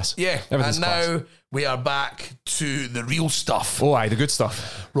all class. Yeah. Everything's and now class. We are back to the real stuff. Oh, aye, the good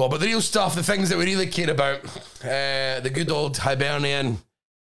stuff. Robert, the real stuff, the things that we really care about. The good old Hibernian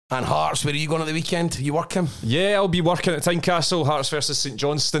and Hearts. Where are you going at the weekend? Are you working? Yeah, I'll be working at Tynecastle. Hearts versus St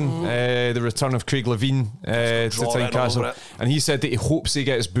Johnstone. The return of Craig Levine to Tynecastle. And he said that he hopes he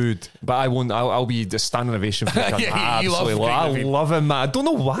gets booed, but I won't. I'll be the standing ovation for him. I love him, man. I don't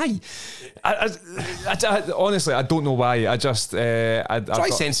know why. I honestly, I don't know why. I just dry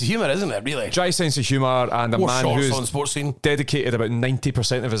sense of humour, isn't it? Really, dry sense of humour, and a man who's on sports scene. Dedicated about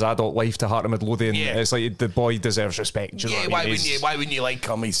 90% of his adult life to Heart of Midlothian. Yeah. It's like the boy deserves respect. Do you know what I mean? Why wouldn't you like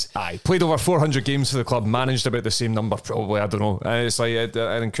him? He's played over 400 games for the club, managed about the same number, probably. I don't know. It's like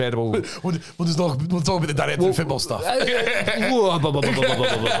an incredible. We'll talk about the director of football stuff. We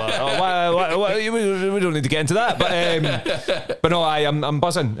don't need to get into that, but no, I'm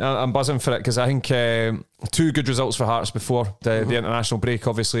buzzing. I'm buzzing for it, because I think two good results for Hearts before the international break.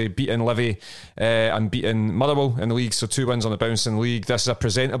 Obviously beating Livy and beating Motherwell in the league, so 2 wins on the bounce in the league. This is a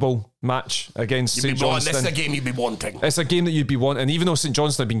presentable match against St Johnstone. This is a game you'd be wanting. It's a game that you'd be wanting, even though St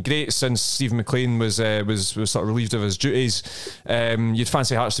Johnstone have been great since Stephen McLean was sort of relieved of his duties. You'd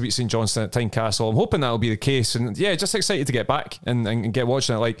fancy Hearts to beat St Johnstone at Tynecastle. I'm hoping that'll be the case, and yeah, just excited to get back and get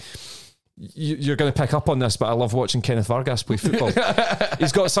watching it. Like, you're going to pick up on this, but I love watching Kenneth Vargas play football.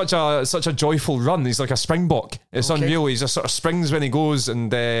 He's got such a joyful run. He's like a springbok. It's unreal. He just sort of springs when he goes,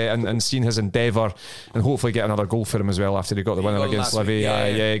 and seeing his endeavour, and hopefully get another goal for him as well after he got the winner against Livy.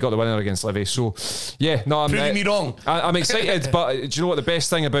 Yeah, he got the winner against Livy. So yeah, no, proving me wrong. I'm excited, but do you know what the best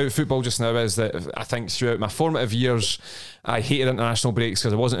thing about football just now is? That I think throughout my formative years, I hated international breaks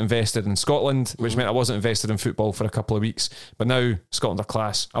because I wasn't invested in Scotland, which meant I wasn't invested in football for a couple of weeks. But now Scotland are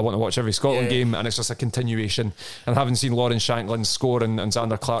class. I want to watch every Scotland game, and it's just a continuation. And having seen Lauren Shanklin score and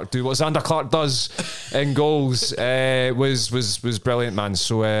Xander Clark do what Xander Clark does in goals was brilliant, man.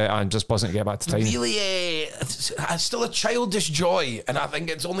 So I'm just buzzing to get back to Tiny. Really, it's still a childish joy, and I think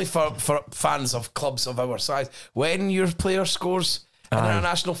it's only for fans of clubs of our size. When your player scores in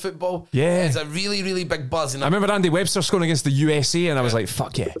international football, it's a really, really big buzz. And I remember Andy Webster scoring against the USA, and I was like,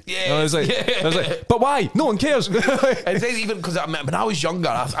 "Fuck yeah!" I was like, "But why? No one cares." It's even because when I was younger,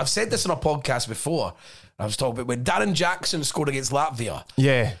 I've said this on a podcast before. I was talking about when Darren Jackson scored against Latvia.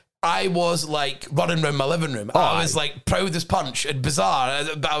 Yeah. I was like running around my living room. I was like proud as punch and bizarre.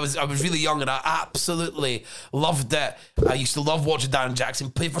 I was really young, and I absolutely loved it. I used to love watching Darren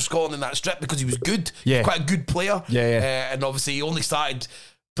Jackson play for Scotland in that strip because he was good. Yeah. He was quite a good player. Yeah. And obviously he only started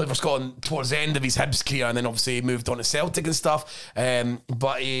playing for Scotland towards the end of his Hibs career, and then obviously he moved on to Celtic and stuff.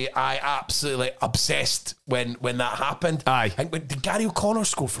 But I absolutely obsessed when that happened. Did Gary O'Connor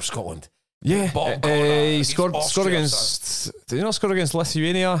score for Scotland? Yeah, he scored against. Did he not score against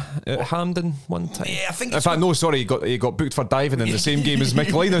Lithuania at Hampden one time? Yeah, I think. In fact, no, sorry, he got booked for diving in the same game as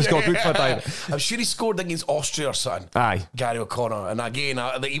Mick Linus got booked for diving. I'm sure he scored against Austria or something. Gary O'Connor, and again,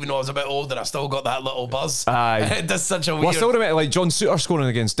 even though I was a bit older, I still got that little buzz. It does such a weird. Well, I still remember like John Suter scoring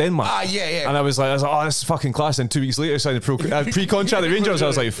against Denmark. Yeah. And I was like, oh, this is fucking class. And 2 weeks later, signed a pre-contract at Rangers. I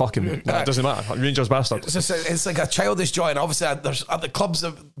was like, fucking, it doesn't matter. Rangers bastard. It's like a childish joy, and obviously there's at the clubs,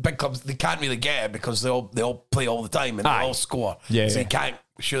 big clubs, they can't really get it because they all play all the time and they all score. So you can't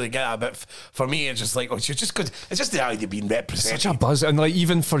surely get that. But for me, it's just like, it's just good. It's just the idea of being represented. Such a buzz. And like,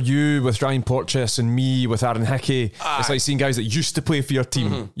 even for you with Ryan Porteous and me with Aaron Hickey, it's like seeing guys that used to play for your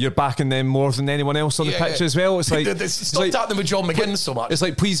team. You're backing them more than anyone else on the pitch as well. It's like, stop happening with John McGinn so much. It's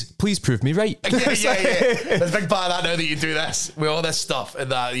like, please prove me right. There's a big part of that now that you do this with all this stuff,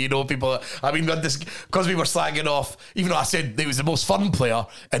 and that, you know, people, I mean, because we were slagging off, even though I said he was the most fun player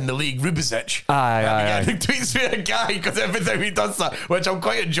in the league, Rubicic. I think tweets me a guy because every time he does that, which I'm quite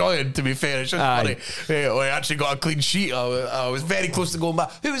quite enjoying, to be fair. It's just funny. We actually got a clean sheet. I was very close to going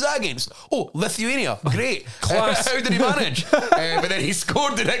back. Who was that against? Oh, Lithuania. Great. Class. How did he manage? But then he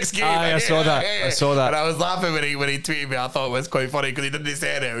scored the next game. I saw that. And I was laughing when he tweeted me. I thought it was quite funny because he didn't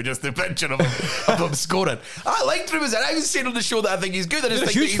say it. It was just the picture of him scoring. I liked Ruben. I was saying on the show that I think he's good. I just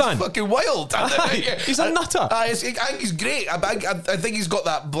think huge he's fan. fucking wild. He's a nutter. I think he's great. I think he's got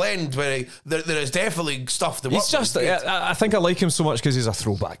that blend where there is definitely stuff that works. He's just. I think I like him so much because he's a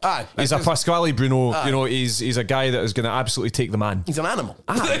throwback. He's a Pasquale Bruno. You know, he's a guy that is going to absolutely take the man. He's an animal.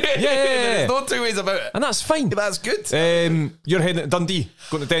 There's no two ways about it, and that's fine. That's good. You're heading to Dundee,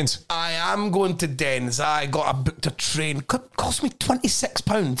 going to Dens. I am going to Dens. I booked a train. Cost me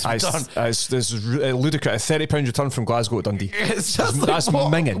 £26 return. It's ludicrous. A £30 return from Glasgow to Dundee. It's just that's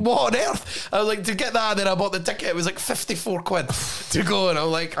minging. What on earth? I was like, to get that, and then I bought the ticket. It was like 54 quid to go, and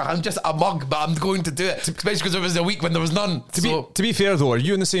I'm like, I'm just a mug, but I'm going to do it, especially because it was a week when there was none. To be fair though, are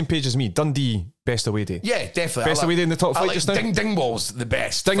you on the same page as me? Dundee, best away day. Yeah, definitely. Best away day in the top flight just now. Dingwall's the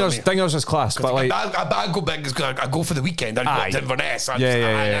best. Dingers is class, but like I go big because I go for the weekend. I go to Inverness.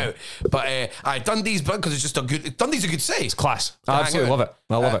 Yeah. But Dundee's because it's just a good. Dundee's a good city. It's class. I absolutely love it.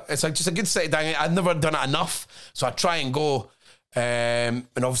 I love it. It's like just a good city. I've never done it enough, so I try and go. And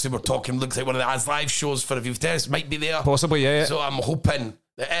obviously we're talking. Looks like one of the As Live shows for Review Terrace might be there. Possibly, yeah. So I'm hoping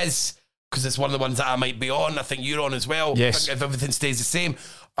it is, because it's one of the ones that I might be on. I think you're on as well. Yes. If everything stays the same,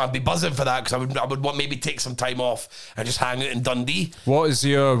 I'd be buzzing for that, because I would want maybe take some time off and just hang out in Dundee. What is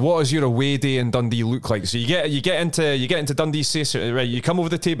your away day in Dundee look like? So you get into Dundee station, right? You come over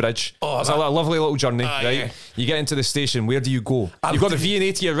the Tay Bridge. It's a lovely little journey, right? Yeah. You get into the station. Where do you go? You've got the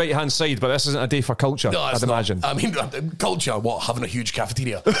V&A to your right hand side, but this isn't a day for culture. No, I'd imagine. I mean, culture. What? Having a huge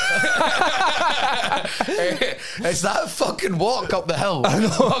cafeteria. It's that fucking walk up the hill. I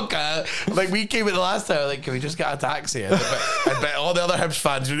know. Like we came in the last time. Like, can we just get a taxi? I bet all the other Hibs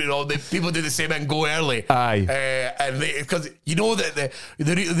fans, people do the same and go early. And because you know that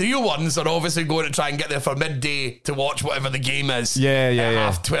the real ones are obviously going to try and get there for midday to watch whatever the game is.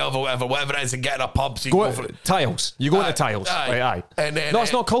 Yeah. 12 or whatever it is, and get in a pub. So you go for Tiles. You go into Tiles. Aye. And then, no,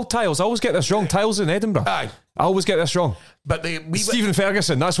 it's not called Tiles. I always get this wrong. Tiles in Edinburgh. Aye. I always get this wrong. But Stephen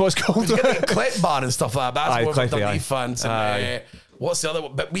Ferguson, that's what it's called. Clip bar and stuff like that. That's more for Dundee fans. And, what's the other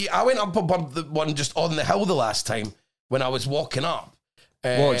one? But I went up the one just on the hill the last time when I was walking up.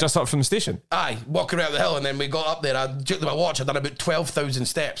 Just up from the station? Aye, walking around the hill, and then we got up there. I took my watch. I'd done about 12,000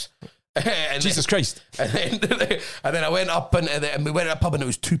 steps. And Jesus Christ! And then I went up and we went to a pub, and it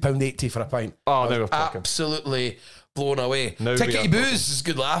was £2.80 for a pint. Oh, no, we're talking. Absolutely blown away. Tickety Booze is a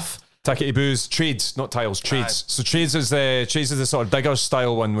good laugh. Tickety Booze, Trades, not Tiles, Trades. So Trades is the sort of digger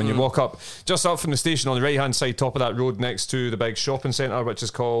style one. When you walk up, just up from the station on the right hand side, top of that road, next to the big shopping centre, which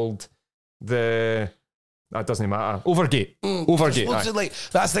is called that doesn't matter. Overgate.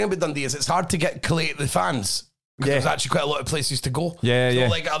 Overgate. That's the thing about Dundee is it's hard to collate the fans. Yeah. There's actually quite a lot of places to go. Yeah.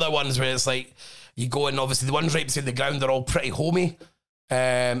 Like other ones where it's like you go and obviously the ones right beside the ground are all pretty homey.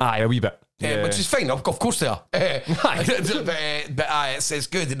 A wee bit. Which is fine. Of course they are. But it's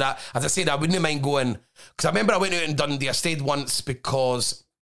good. And as I said, I wouldn't mind going, because I remember I went out in Dundee. I stayed once because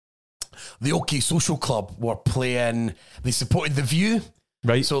the OK Social Club were playing. They supported The View.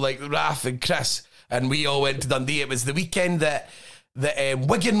 Right. So like Raf and Chris. And we all went to Dundee. It was the weekend that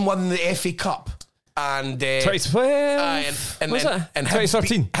Wigan won the FA Cup. And 2012. And was that? And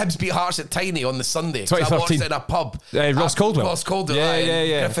 2013. Hibs beat Hearts at Tiny on the Sunday. 2013. I watched it in a pub. Ross Caldwell.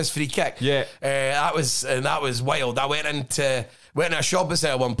 Yeah. Griffiths free kick. Yeah. That was wild. I went into a shop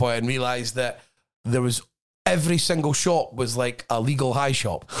at one point and realised that there was every single shop was like a legal high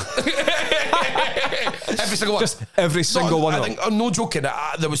shop. Every single one. Just every single one. I think, I'm no joking.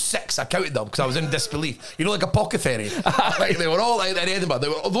 There was 6. I counted them because I was in disbelief. You know, like a apothecary. Like they were all like in Edinburgh. There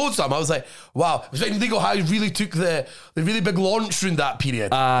were loads of them. I was like, wow. It was like Legal High really took the really big launch during that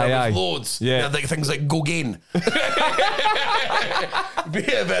period. There was loads. Yeah. Like things like Gogain.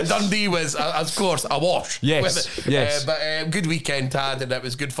 But Dundee was, of course, a wash. Yes. But good weekend had, and it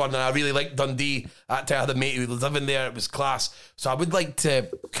was good fun. And I really liked Dundee. I had a mate who was living there. It was class. So I would like to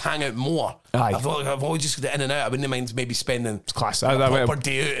hang out more. I've always just got in and out. I wouldn't mind maybe spending a proper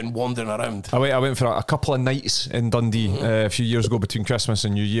day out and wandering around. I went for a couple of nights in Dundee a few years ago between Christmas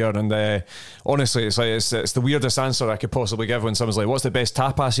and New Year, and honestly, it's the weirdest answer I could possibly give when someone's like, "What's the best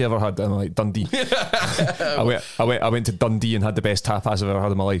tapas you ever had?" And I'm like, Dundee. I went to Dundee and had the best tapas I've ever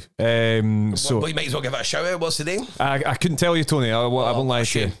had in my life. So you might as well give it a shout out. What's the name? I couldn't tell you, Tony. I won't lie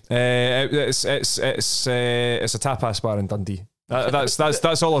to you. It's a tapas bar in Dundee.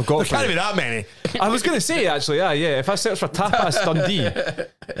 That's all I've got. There for can't you. be that many. I was going to say actually, yeah. If I search for Tapas Dundee,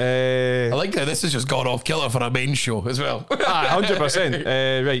 I like that this has just gone off kilter for a main show as well.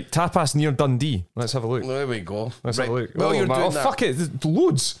 100%. Right, Tapas near Dundee. Let's have a look. There we go. Let's have a look. Well, you're doing that. Fuck it, there's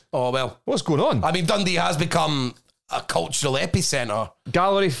loads. Oh well, what's going on? I mean, Dundee has become a cultural epicentre.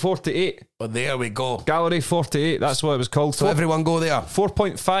 Gallery 48. Well, there we go. Gallery 48. That's what it was called. So everyone go there.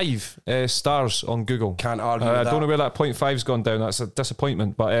 4.5 stars on Google. Can't argue with I that. don't know where that 0.5's gone down. That's a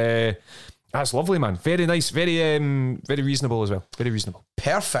disappointment. But that's lovely, man. Very nice. Very reasonable as well. Very reasonable.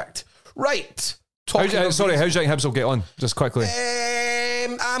 Perfect. Right. How do you think Hibs will get on? Just quickly.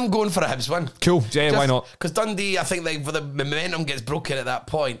 I'm going for a Hibs win. Cool. Yeah, why not? Because Dundee, I think the momentum gets broken at that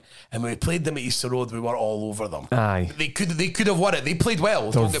point, and when we played them at Easter Road, we were all over them. Aye. They could have won it. They played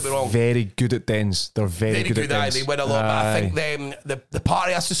well. They're don't get me wrong. very good at Dens. They're very good at Dens. They win a lot, but I think the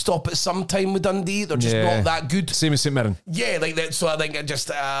party has to stop at some time with Dundee. They're just not that good. Same as St Mirren. Yeah, like that. So I think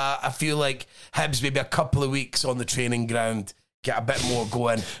I feel like Hibs maybe a couple of weeks on the training ground, get a bit more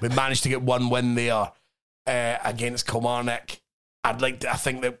going. We managed to get one win there against Kilmarnock. I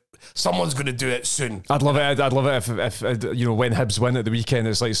think that someone's going to do it soon. I'd love it. I'd love it if when Hibs win at the weekend,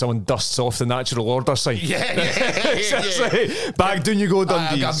 it's like someone dusts off the natural order sign. Yeah. Back down you go,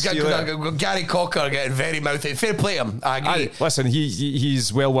 Dundee. Gary Cocker getting very mouthy. Fair play him. I agree. Listen,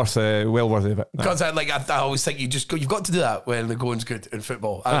 he's well worth of it. Because I always think you've got to do that when the going's good in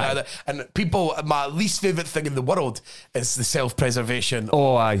football. And people, my least favourite thing in the world is the self-preservation.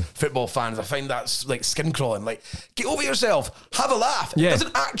 Oh, aye. Football fans, I find that's like skin crawling. Like, get over yourself, have a laugh. Yeah. It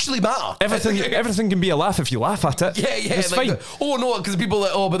doesn't actually matter. Everything can be a laugh if you laugh at it. Yeah. It's fine. Because people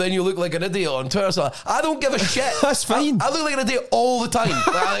are like, but then you look like an idiot on Twitter. So I don't give a shit. That's fine. I look like an idiot all the time.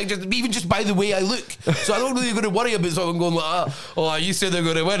 Even just by the way I look. So I don't really going to worry about someone going like, you said they're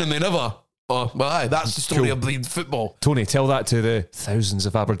going to win and they never. Oh, well, aye, that's the story of bleeding football. Tony, tell that to the thousands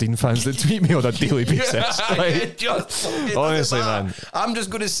of Aberdeen fans that tweet me on a daily basis. Honestly, man. I'm just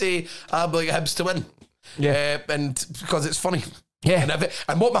going to say I'm like Hibs to win. Yeah. And because it's funny. Yeah.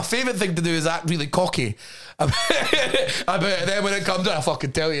 And what my favourite thing to do is act really cocky. But then when it comes out, I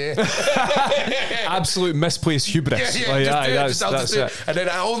fucking tell you. Absolute misplaced hubris. That's it. And then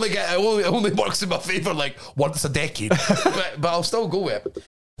it only works in my favour like once a decade. but I'll still go with it.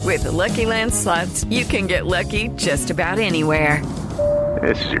 With the Lucky Land Slots, you can get lucky just about anywhere.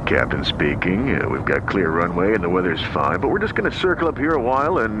 This is your captain speaking. We've got clear runway and the weather's fine, but we're just going to circle up here a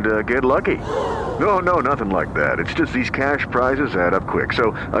while and get lucky. No, nothing like that. It's just these cash prizes add up quick.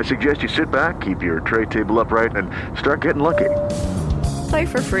 So I suggest you sit back, keep your tray table upright, and start getting lucky. Play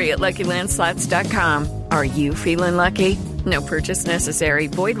for free at LuckyLandSlots.com. Are you feeling lucky? No purchase necessary.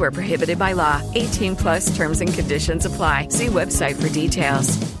 Void where prohibited by law. 18+ terms and conditions apply. See website for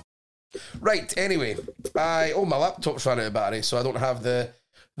details. Right, anyway, my laptop's run out of battery, so I don't have the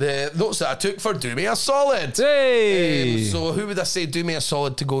notes that I took for Do Me a Solid. Hey! So who would I say do me a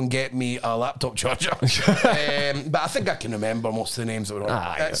solid to go and get me a laptop charger? But I think I can remember most of the names that were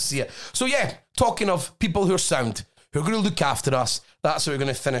on. Let's see it. So yeah, talking of people who are sound, who are going to look after us, that's what we're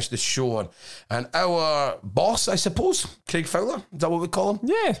going to finish the show on. And our boss, I suppose, Craig Fowler, is that what we call him?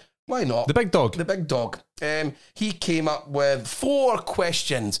 Yeah. Why not? The big dog. The big dog. He came up with 4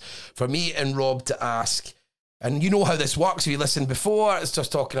 questions for me and Rob to ask. And you know how this works. If you listened before, it's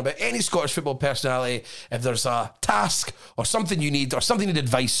just talking about any Scottish football personality. If there's a task or something you need or something you need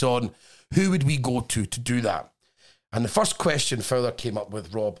advice on, who would we go to do that? And the first question Fowler came up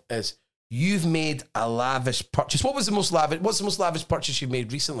with, Rob, is you've made a lavish purchase. What's the most lavish purchase you've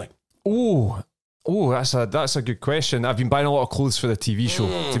made recently? Oh, that's a good question. I've been buying a lot of clothes for the TV show,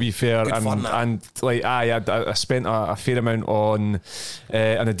 to be fair, and like I spent a fair amount on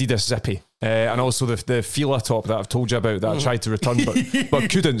an Adidas Zippy. And also the Fila top that I've told you about that I tried to return but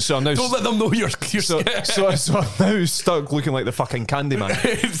couldn't. So I'm now don't let them know you're so I'm now stuck looking like the fucking Candyman.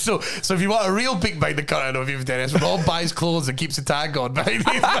 so if you want a real peek behind the curtain of you, Dennis, Rob buys clothes and keeps a tag on behind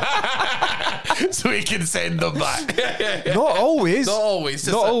his back so he can send them back. Not always,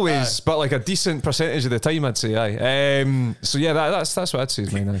 but like a decent percentage of the time, I'd say. Aye. So yeah, that's what I'd say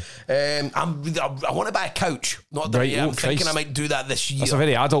is mine. I want to buy a couch. Not that right, I'm thinking I might do that this year. That's a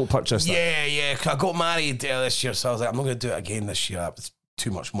very adult purchase. Yeah. I got married this year, so I was like, I'm not going to do it again this year. It's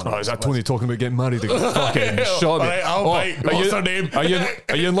too much money. Oh, is that Tony talking about getting married again? Fucking shot me. Right, what's her name? Are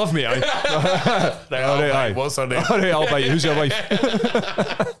you in love, mate? Aye. What's her name? All right, I'll bite you. Who's your wife?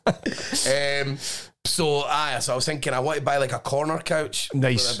 So I was thinking I want to buy like a corner couch.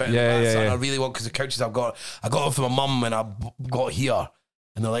 Nice. Yeah. I really want, because the couches I got them for my mum when I got here.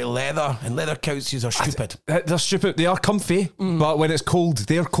 And they're like leather, and leather couches are stupid. They're stupid. They are comfy, but when it's cold,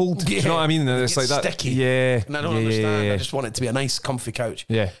 they're cold. Do you know what I mean? And it's like that. Sticky. Yeah. And I don't understand. I just want it to be a nice, comfy couch.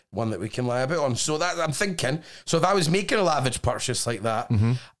 Yeah. One that we can lie about on. So that I'm thinking, so if I was making a lavish purchase like that,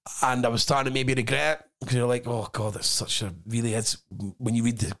 and I was starting to maybe regret it, because you're like, oh God, that's such a, really is, when you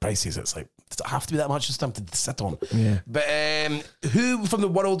read the prices, it's like, does it have to be that much of stuff to sit on? Yeah. But who from the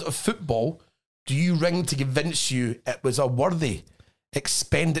world of football do you ring to convince you it was a worthy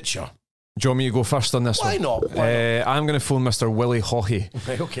expenditure? Do you want me to go first on this Why one? not? I'm going to phone Mr. Willie Haughey.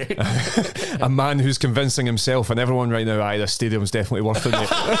 Right, okay. A man who's convincing himself and everyone right now, this stadium's definitely worth it, mate.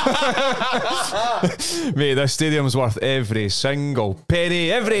 Mate, this stadium's worth every single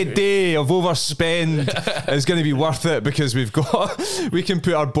penny. Every day of overspend is going to be worth it, because we can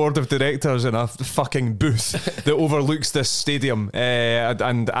put our board of directors in a fucking booth that overlooks this stadium.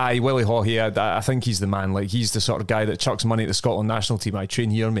 And Willie Haughey, I think he's the man. Like, he's the sort of guy that chucks money at the Scotland national team. I train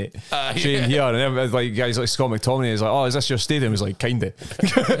here, mate. Train here, and like guys like Scott McTominay is like, oh, is this your stadium? He's like, kinda.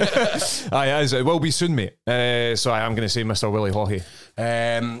 It will be soon, mate. So I'm going to say Mr. Willie Haughey.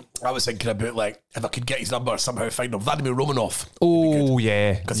 I was thinking about, like, if I could get his number, somehow find him. Vladimir Romanov. Oh,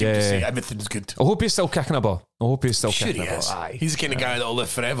 yeah. Because he would just say everything's good. I hope he's still kicking a ball. He's Sure he is. He's the kind of guy that'll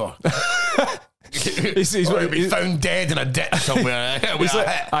live forever. He'll be found dead in a ditch somewhere. He's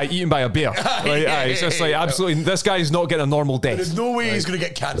like, eaten by a bear. It's just like, absolutely, this guy's not getting a normal death. There's no way he's going to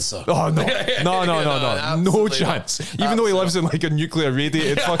get cancer. Oh, no. No chance. Not. Even though he lives in like a nuclear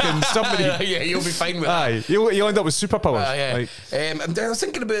radiated fucking submarine. Yeah, he'll be fine with that. He'll end up with superpowers.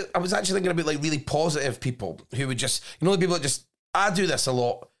 I was actually thinking about like really positive people who would just, the people that just, I do this a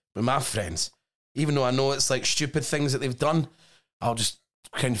lot with my friends. Even though I know it's like stupid things that they've done, I'll just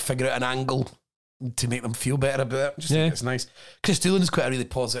kind of figure out an angle to make them feel better about it. Just think it's nice. Chris Doolan's quite a really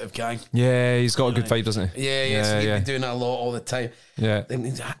positive guy. Yeah, he's got a good vibe, doesn't he? Yeah, so he'd be doing that a lot all the time. Yeah.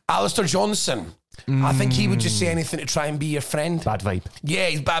 Alistair Johnson. I think he would just say anything to try and be your friend. Bad vibe. Yeah,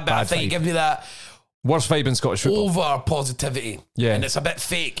 he's bad, but I think he gives me that worst vibe in Scottish football. Over positivity. Yeah. And it's a bit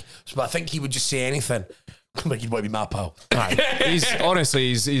fake. But I think he would just say anything. Like, he'd want to be my pal. He's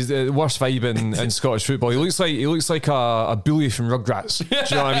the worst vibe in Scottish football. He looks like a bully from Rugrats. Do you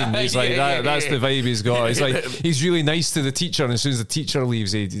know what I mean? He's like that's the vibe he's got. He's like, he's really nice to the teacher, and as soon as the teacher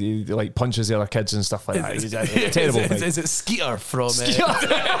leaves, he like punches the other kids and stuff like that. He's terrible. Is it Skeeter from Skeeter?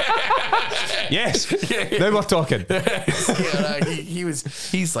 Yes. Now we're talking. Skeeter,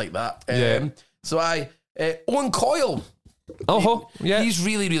 he's like that. So Owen Coyle. He's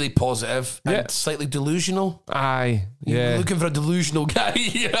really, really positive and slightly delusional. You're looking for a delusional guy.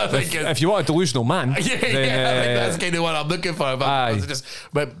 If you want a delusional man, I think that's kind of what I'm looking for.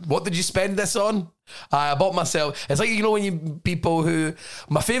 But what did you spend this on? I bought myself. It's like,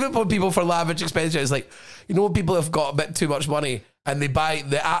 my favourite people for lavish expenditure is like, when people have got a bit too much money and they buy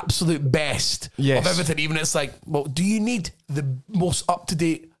the absolute best of everything. Even it's like, well, do you need the most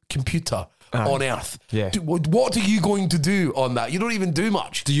up-to-date computer on earth? What are you going to do on that? You don't even do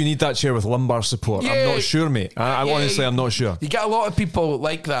much. Do you need that chair with lumbar support? I'm not sure, mate. Honestly, I'm not sure. You get a lot of people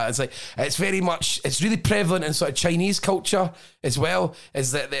like that. It's like, it's really prevalent in sort of Chinese culture as well,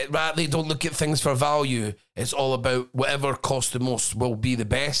 is that they don't look at things for value. It's all about whatever costs the most will be the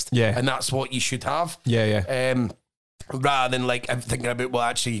best. Yeah. And that's what you should have. Rather than like, I'm thinking about, well,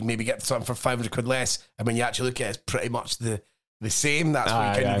 actually maybe get something for 500 quid less. And when you actually look at it, it's pretty much the same. That's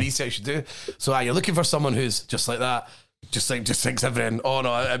what kind of research you do. So you're looking for someone who's just like that, just thinks everything, oh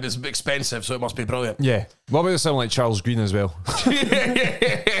no, it's expensive, so it must be brilliant. Yeah. What about someone like Charles Green as well?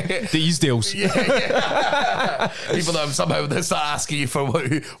 The Easdales. People that somehow they start asking you for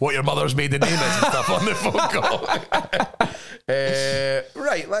what your mother's maiden name is and stuff on the phone call.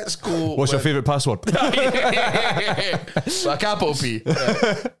 Right, let's go. What's your favourite password? A capital P.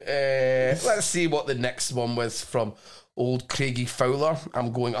 Let's see what the next one was from old Craigie Fowler.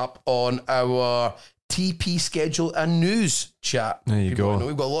 I'm going up on our TP schedule and news chat. There you go.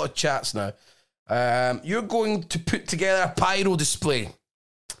 We've got a lot of chats now. You're going to put together a pyro display,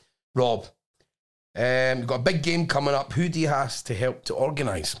 Rob. You've got a big game coming up. Who do you have to help to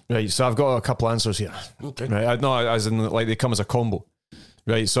organise? Right, so I've got a couple answers here. Okay. Right, no, as in like they come as a combo.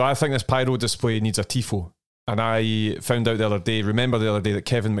 Right, so I think this pyro display needs a tifo. And I found out the other day that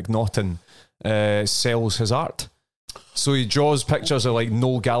Kevin McNaughton sells his art. So he draws pictures of like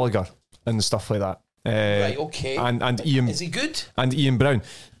Noel Gallagher and stuff like that. Right, okay. And Ian. Is he good? And Ian Brown.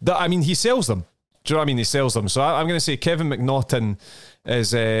 He sells them. Do you know what I mean? He sells them. So I'm going to say Kevin McNaughton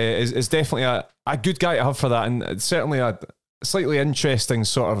is definitely a good guy to have for that, and it's certainly a slightly interesting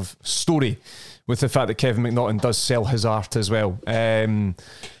sort of story with the fact that Kevin McNaughton does sell his art as well.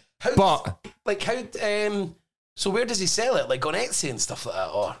 So where does he sell it? Like on Etsy and stuff like that?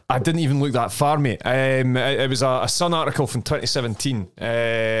 Or I didn't even look that far, mate. It was a Sun article from 2017,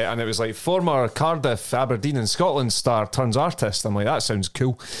 and it was like former Cardiff, Aberdeen and Scotland star turns artist. I'm like, that sounds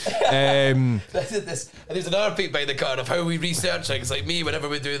cool. And there's another peek by the card of how we research things. Like me, whenever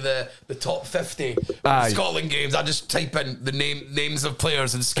we do the top 50 Scotland games, I just type in the names of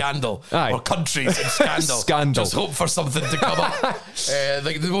players in Scandal or countries in Scandal. Scandal. Just hope for something to come up.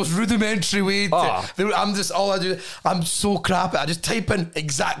 Like the most rudimentary way. I'm so crap. I just type in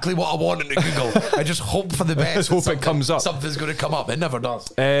exactly what I want into Google. I just hope for the best. Hope it comes up. Something's going to come up. It never does.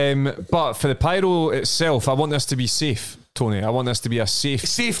 But for the pyro itself, I want this to be safe, Tony. I want this to be a safe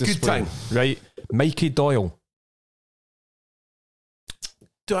display, good time. Right? Mikey Doyle.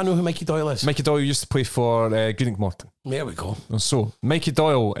 Do I know who Mikey Doyle is? Mikey Doyle used to play for Greenock Morton. There we go. So, Mikey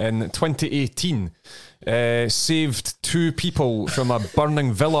Doyle in 2018 saved 2 people from a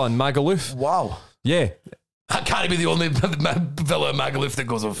burning villa in Magaluf. Wow. Yeah. That can't be the only villa in Magaluf that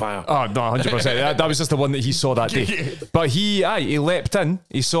goes on fire. Oh no, 100%. That was just the one that he saw that day. But he leapt in.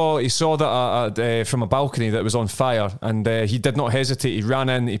 He saw that from a balcony that was on fire, and he did not hesitate. He ran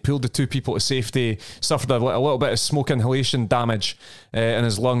in. He pulled the 2 people to safety. Suffered a little bit of smoke inhalation damage in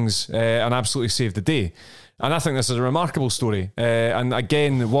his lungs, and absolutely saved the day. And I think this is a remarkable story. And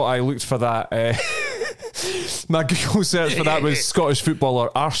again, what I looked for that. My Google search for that was Scottish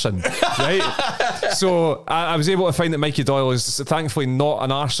footballer arson, right? So I was able to find that Mikey Doyle is thankfully not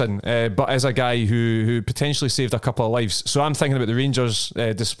an arson, but is a guy who potentially saved a couple of lives. So I'm thinking about the Rangers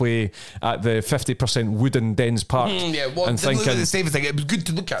display at the 50% wooden Dens Park. And thinking the safest thing. It was good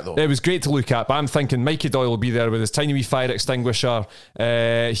to look at though. It was great to look at, but I'm thinking Mikey Doyle will be there with his tiny wee fire extinguisher.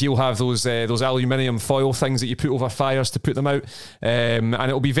 He'll have those aluminium foil things that you put over fires to put them out, and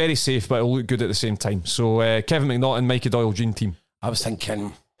it'll be very safe, but it'll look good at the same time. So Kevin McNaughton, Mikey Doyle, dream team. I was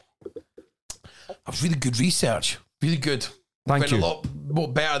thinking, that was really good research. Really good. Thank you. A lot more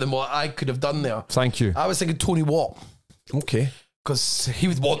better than what I could have done there. Thank you. I was thinking Tony Watt. Okay. Because he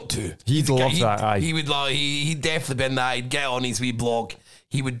would want to. He'd love that, aye. He would he'd definitely been that. He'd get on his wee blog.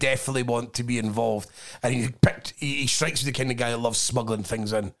 He would definitely want to be involved. And he strikes me the kind of guy that loves smuggling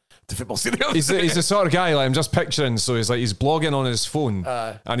things in to football stadiums. He's the sort of guy, like I'm just picturing, so he's blogging on his phone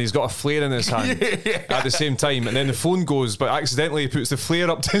and he's got a flare in his hand at the same time, and then the phone goes, but accidentally he puts the flare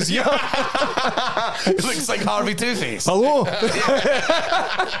up to his ear. It looks like Harvey Two-Face. Hello.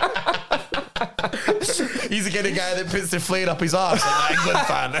 He's the kind of guy that puts the flare up his arse like an England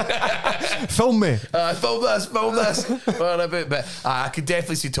fan. Film me. Film this. But I could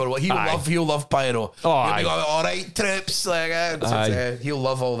definitely see Tony. He'll love pyro. He'll be going, all right, trips. He'll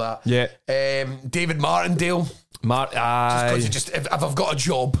love all that. Yeah. David Martindale. Just if I've got a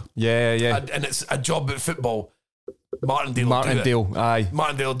job. Yeah. And it's a job at football. Martindale, aye.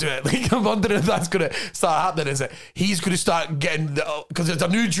 Martindale, do it. Like, I'm wondering if that's going to start happening. Is it? He's going to start getting, because it's a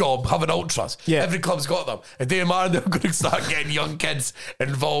new job having ultras. Yeah. Every club's got them. And David Martindale going to start getting young kids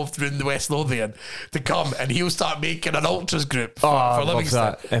involved in the West Lothian to come, and he'll start making an ultras group for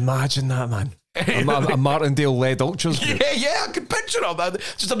Livingston. That. Imagine that, man. A Martindale-led ultras group. Yeah, I can picture him.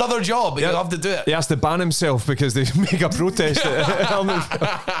 Just another job, but he'll have to do it. He has to ban himself because they make a protest at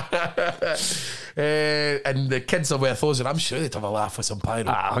and the kids are worth those, and I'm sure they'd have a laugh with some pyro.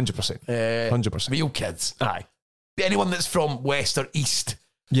 100%. 100%. Real kids. Aye. Anyone that's from West or East,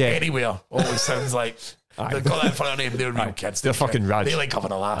 anywhere, always sounds like they've got that in front of their name. They're real kids. They're fucking rad. They like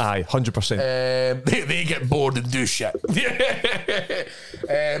having a laugh. Aye, 100%. They get bored and do shit.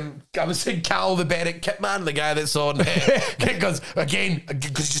 I was saying Cal the Bennett Kitman, the guy that's on because he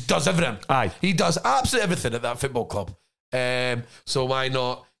just does everything. Aye. He does absolutely everything at that football club. So why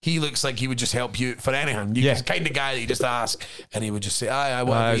not? He looks like he would just help you for anything. He's the kind of guy that you just ask and he would just say, aye,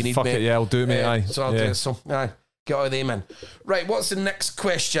 whatever you need, fuck mate. it, I'll do it, mate. Aye. So I'll do it. So get all of them in. Right, what's the next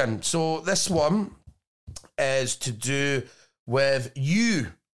question? So this one is to do with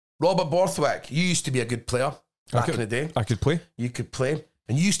you, Robert Borthwick. You used to be a good player back in the day. I could play. You could play.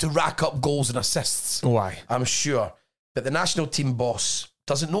 And you used to rack up goals and assists. Why? I'm sure. But the national team boss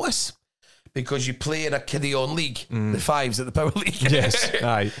doesn't notice because you play in a kiddie-on league, the fives at the Power League. Yes,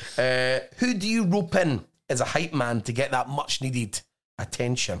 aye. Who do you rope in as a hype man to get that much-needed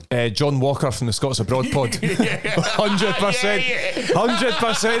attention? John Walker from the Scots Abroad pod. 100%.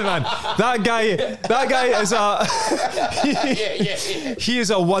 100%, man. That guy is he is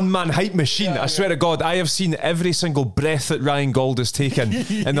a one-man hype machine. I swear to God, I have seen every single breath that Ryan Gauld has taken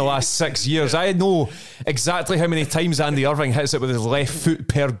in the last 6 years. I know exactly how many times Andy Irving hits it with his left foot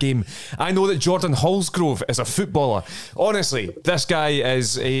per game. I know that Jordan Hallsgrove is a footballer. Honestly, this guy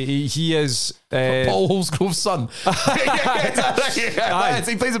is he is Paul Hallsgrove's son. Aye.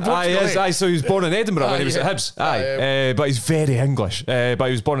 He plays in Portugal. Aye, so he was born in Edinburgh when he was at Hibs. But he's very English. But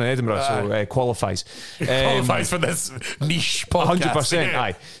he was born in Edinburgh, so qualifies. Qualifies for this niche podcast. 100%.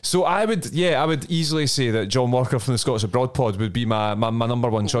 Aye. So I would easily say that John Walker from the Scottish Abroad pod would be my number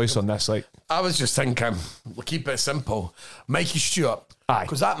one choice on this. Like, I was just thinking, we'll keep it simple. Mikey Stewart. Aye.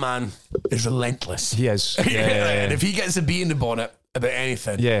 Because that man is relentless. He is. And if he gets a bee in the bonnet about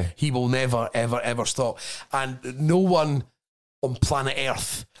anything, he will never, ever, ever stop. And no one on planet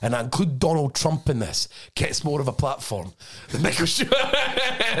Earth, and I include Donald Trump in this, gets more of a platform than Michael Stewart.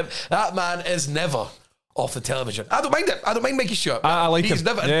 That man is never off the television. I don't mind it. I don't mind Mikey Stewart. I like He's him.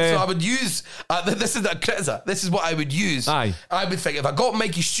 Never, Yeah. So I would use, this is a criticism. This is what I would use. Aye. I would think if I got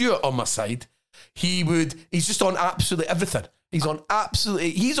Mikey Stewart on my side, he's just on absolutely everything. He's on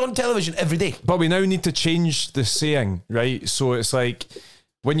television every day. But we now need to change the saying, right? So it's like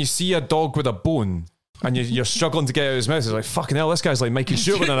when you see a dog with a bone and you're struggling to get it out of his mouth, it's like, fucking hell, this guy's like Mikey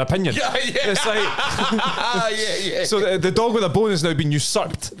Stewart with an opinion. It's like, so the dog with a bone has now been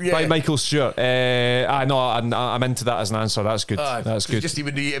usurped by Michael Stewart. I know, I'm into that as an answer. That's good. That's good. Just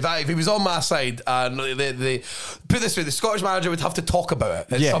if he was on my side, and they put it this way, the Scottish manager would have to talk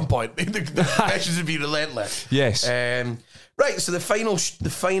about it at some point. The questions would be relentless. Yes. Right. So the final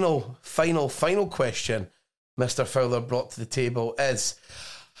question Mr. Fowler brought to the table is,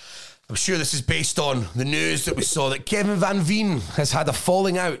 I'm sure this is based on the news that we saw that Kevin Van Veen has had a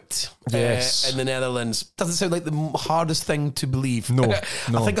falling out in the Netherlands. Doesn't sound like the hardest thing to believe. No.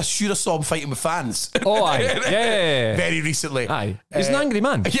 I think I should have saw him fighting with fans. Oh, aye. Yeah. Very recently. Aye. He's an angry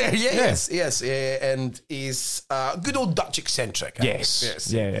man. Yes. And he's good old Dutch eccentric.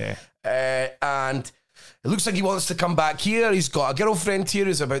 Yes. Yeah. And it looks like he wants to come back here. He's got a girlfriend here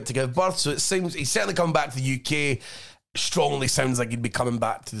who's about to give birth, so it seems he's certainly coming back to the UK. Strongly sounds like he'd be coming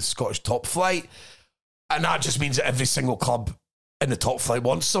back to the Scottish top flight, and that just means that every single club in the top flight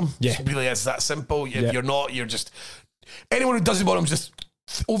wants him. Yeah. It really is that simple. If you're not, you're just anyone who doesn't want him just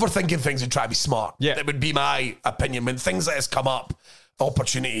overthinking things and try to be smart. Yeah, that would be my opinion. When things like this come up,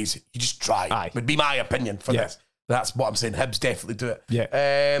 opportunities, you just try. Aye. Would be my opinion for this. That's what I'm saying. Hibs definitely do it.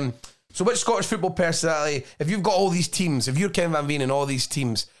 Yeah. So which Scottish football personality, if you've got all these teams, if you're Kevin Van Veen and all these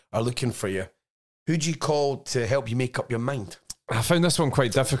teams are looking for you, who'd you call to help you make up your mind? I found this one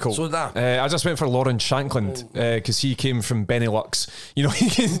quite difficult. So that I just went for Lawrence Shankland because he came from Benelux. You know,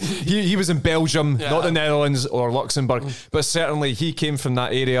 he was in Belgium, not the Netherlands or Luxembourg, but certainly he came from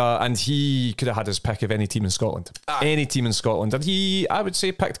that area, and he could have had his pick of any team in Scotland. Any team in Scotland. And he, I would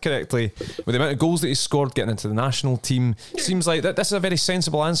say, picked correctly with the amount of goals that he scored, getting into the national team. Seems like this is a very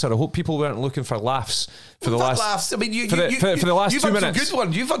sensible answer. I hope people weren't looking for laughs for the last. Laughs. I mean, for the last 2 minutes.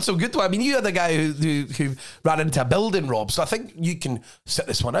 You've had some good one. I mean, you had a guy who ran into a building, Rob. So I think you can sit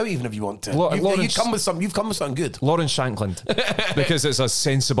this one out even if you want to. You've come with something good. Lawrence Shankland, because it's a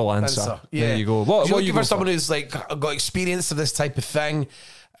sensible answer. Yeah. There you go. What you are you for someone who's like got experience of this type of thing?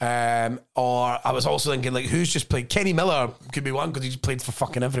 Or I was also thinking, like, who's just played? Kenny Miller could be one because he's played for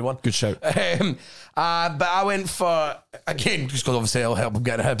fucking everyone. Good shout. But I went for, again, just because obviously I'll help him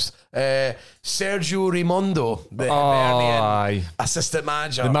get Hibs, Sergio Raimondo, the Hibernian assistant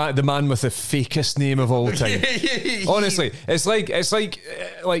manager. The man with the fakest name of all time. Honestly, it's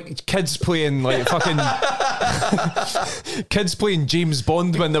like kids playing like fucking kids playing James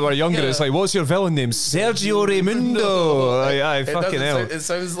Bond when they were younger. It's like, what's your villain name? Sergio Raimundo. Aye, fucking hell. It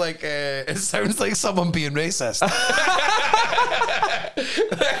sounds like someone being racist.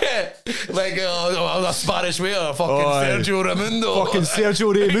 Like a Spanish waiter, fucking Sergio Raimundo. Fucking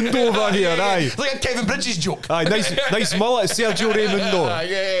Sergio Raimundo over here, aye. It's like a Kevin Bridges joke. Aye, nice mullet, Sergio Raimundo.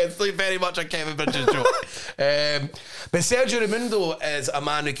 It's like very much a Kevin Bridges joke. But Sergio Raimundo is a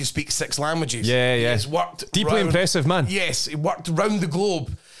man who can speak 6 languages. Yeah. He's worked deeply impressive man. Yes, he worked around the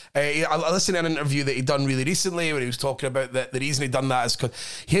globe. I listened to an interview that he'd done really recently where he was talking about that the reason he'd done that is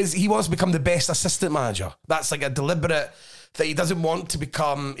because he wants to become the best assistant manager. That's like a deliberate that he doesn't want to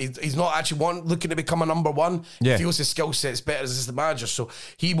become. He's not actually looking to become a number one. Yeah. He feels his skill set's better as assistant manager, so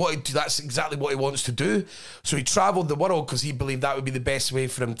he wanted to. That's exactly what he wants to do. So he travelled the world because he believed that would be the best way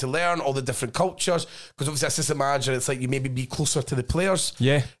for him to learn all the different cultures. Because obviously, assistant manager, it's like you maybe be closer to the players.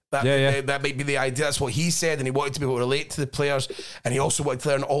 Yeah. That might be the idea. That's what he said, and he wanted to be able to relate to the players, and he also wanted to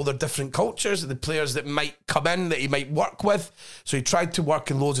learn all their different cultures, the players that might come in that he might work with. So he tried to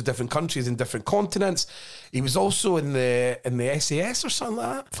work in loads of different countries and different continents. He was also in the SAS or something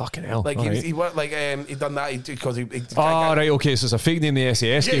like that. Fucking hell! Like he worked like he done that because he. Right, okay. So it's a fake name the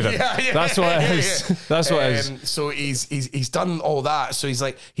SAS gave him. That's what it is. That's what it is. So he's done all that. So he's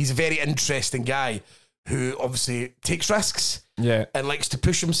a very interesting guy who obviously takes risks. Yeah. And likes to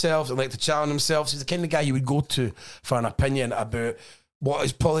push himself and like to challenge himself. So he's the kind of guy you would go to for an opinion about what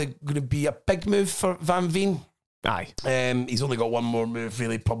is probably going to be a big move for Van Veen. Aye. He's only got one more move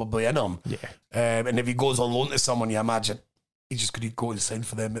really probably in him. Yeah. And if he goes on loan to someone, you imagine he's just going to go and sign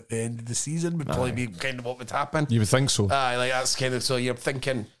for them at the end of the season would probably be kind of what would happen. You would think so. Aye, like that's kind of, so you're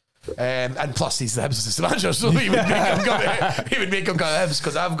thinking, and plus he's the Hibs assistant manager, so he would make him go to Hibs,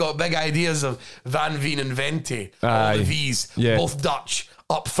 because I've got big ideas of Van Veen and Vente, all the V's, both Dutch,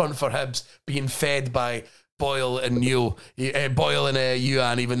 up front for Hibs, being fed by Boyle and Neil, Boyle and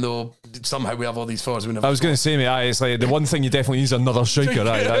Ewan, even though somehow we have all these forwards. I was going to say, mate, it's like the one thing you definitely need is another striker.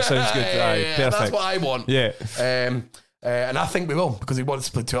 Right, that sounds good. Perfect. That's what I want. Yeah. And I think we will, because he wants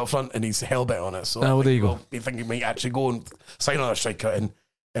to play two up front and he's hell bent on it. So there you go. I think he might actually go and sign another striker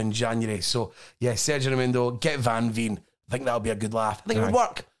in January. So yeah, Sergio Raimundo, get Van Veen. I think that'll be a good laugh. I think it would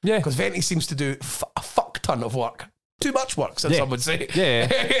work. Yeah. Because Vente seems to do a fuck ton of work. Too much work, some would say.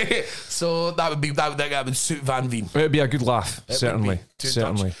 Yeah. So that would suit Van Veen. It would be a good laugh, certainly.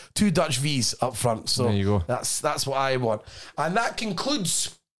 Two Dutch V's up front. So there you go. That's what I want. And that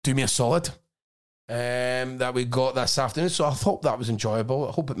concludes Do Me a Solid that we got this afternoon. So I thought that was enjoyable.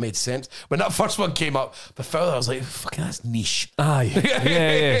 I hope it made sense. When that first one came up, the fella, I was like, fucking, that's niche. Aye.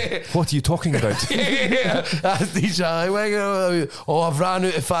 Yeah. What are you talking about? That's niche. I've ran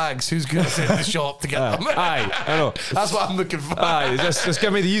out of fags. Who's going to send the shop to get them? Aye, I know. That's what I'm looking for. Aye, just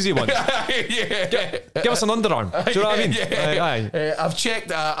give me the easy one. Give us an underarm. Do you know what I mean? Aye. I've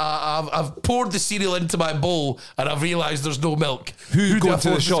checked. I've poured the cereal into my bowl and I've realised there's no milk. Who's going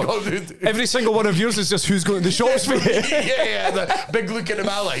to the shop? Every single one of yours is just who's going to the shops for you. The big look into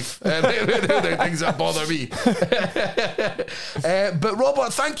my life. They're things that bother me. But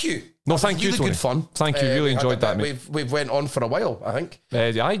Robert, thank you. No, thank you, really Tony. Good fun. Thank you. Really enjoyed that, mate. We've went on for a while, I think.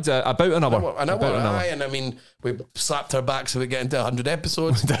 About an hour. Aye, and I mean, we slapped our back so we get into 100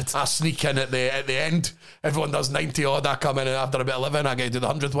 episodes. I sneak in at the end. Everyone does 90 odd. I come in and after about 11, I get to do the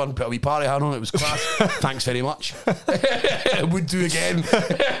 100th one, put a wee party hat on. It was class. Thanks very much. Would do again.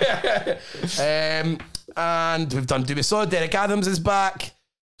 And we've done Do Me Solid. Derek Adams is back.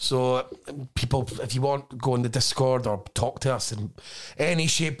 So people, if you want, go on the Discord or talk to us in any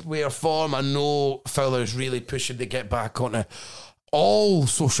shape, way or form. I know Fowler's really pushing to get back onto all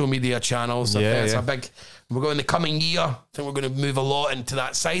social media channels. It's a big, we're going the coming year. I think we're going to move a lot into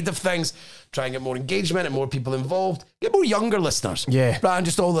that side of things, try and get more engagement and more people involved, get more younger listeners. Yeah. Rather than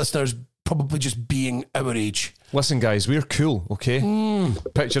just all listeners probably just being our age. Listen, guys, we're cool, okay?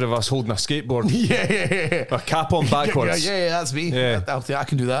 Picture of us holding a skateboard. Yeah. A cap on backwards. Yeah, that's me. Yeah. I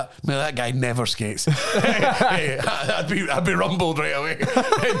can do that. No, that guy never skates. I'd be rumbled right away. Do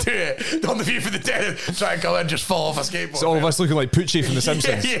it. On the view for the tennis. Try and go in, just fall off a skateboard. So all of us looking like Poochie from The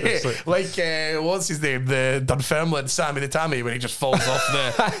Simpsons. Like what's his name? The Dunfermline, Sammy the Tammy, when he just falls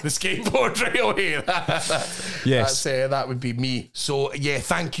off the skateboard right away. Yes. That would be me. So, yeah,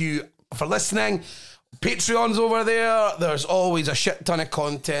 thank you for listening. Patreon's over there. There's always a shit ton of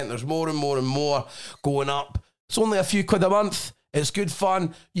content. There's more and more and more going up. It's only a few quid a month. It's good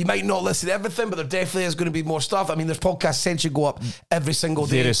fun. You might not listen to everything, but there definitely is going to be more stuff. I mean, there's podcasts essentially go up every single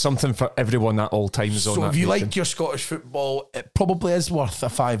day. There is something for everyone at all times on that. So if you like your Scottish football, it probably is worth a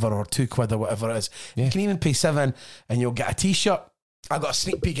 £5 or £2 or whatever it is. You can even pay $7 and you'll get a t-shirt. I got a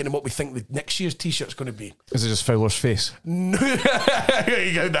sneak peek into what we think the next year's t-shirt's going to be. Is it just Fowler's face?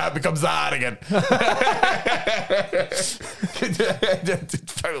 That becomes that again.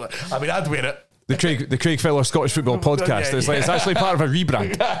 Fowler. I mean, I'd wear it. The Craig Fowler Scottish Football Podcast. It's actually part of a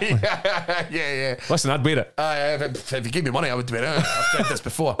rebrand. Yeah. Listen, I'd wear it. If you gave me money, I would wear it. I've said this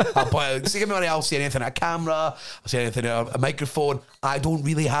before. Give me money, I'll see anything at a camera, I'll see anything at a microphone. I don't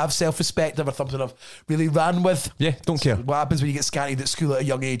really have self-respect. Never something I've really ran with. Yeah, don't care. What happens when you get scanted at school at a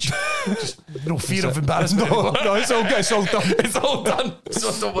young age? Just no fear of embarrassment. No, it's all good. It's all done. It's all done.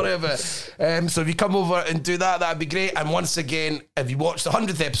 So don't worry about it. So if you come over and do that, that'd be great. And once again, if you watch the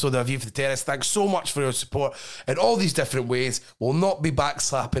 100th episode of View for the Terrace, thanks so much for your support in all these different ways. We'll not be back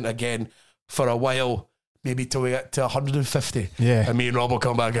slapping again for a while. Maybe till we get to 150. Yeah. And me and Rob will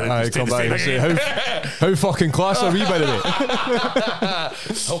come back and come back and say, how fucking class are we, by the way?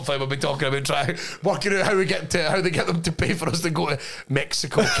 Hopefully we'll be talking about working out how they get them to pay for us to go to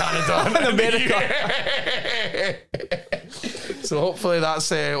Mexico, Canada and America. So hopefully that's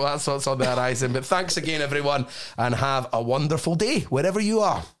what's on the horizon. But thanks again, everyone, and have a wonderful day wherever you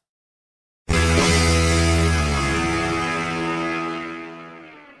are.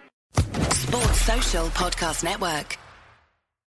 Sports Social Podcast Network.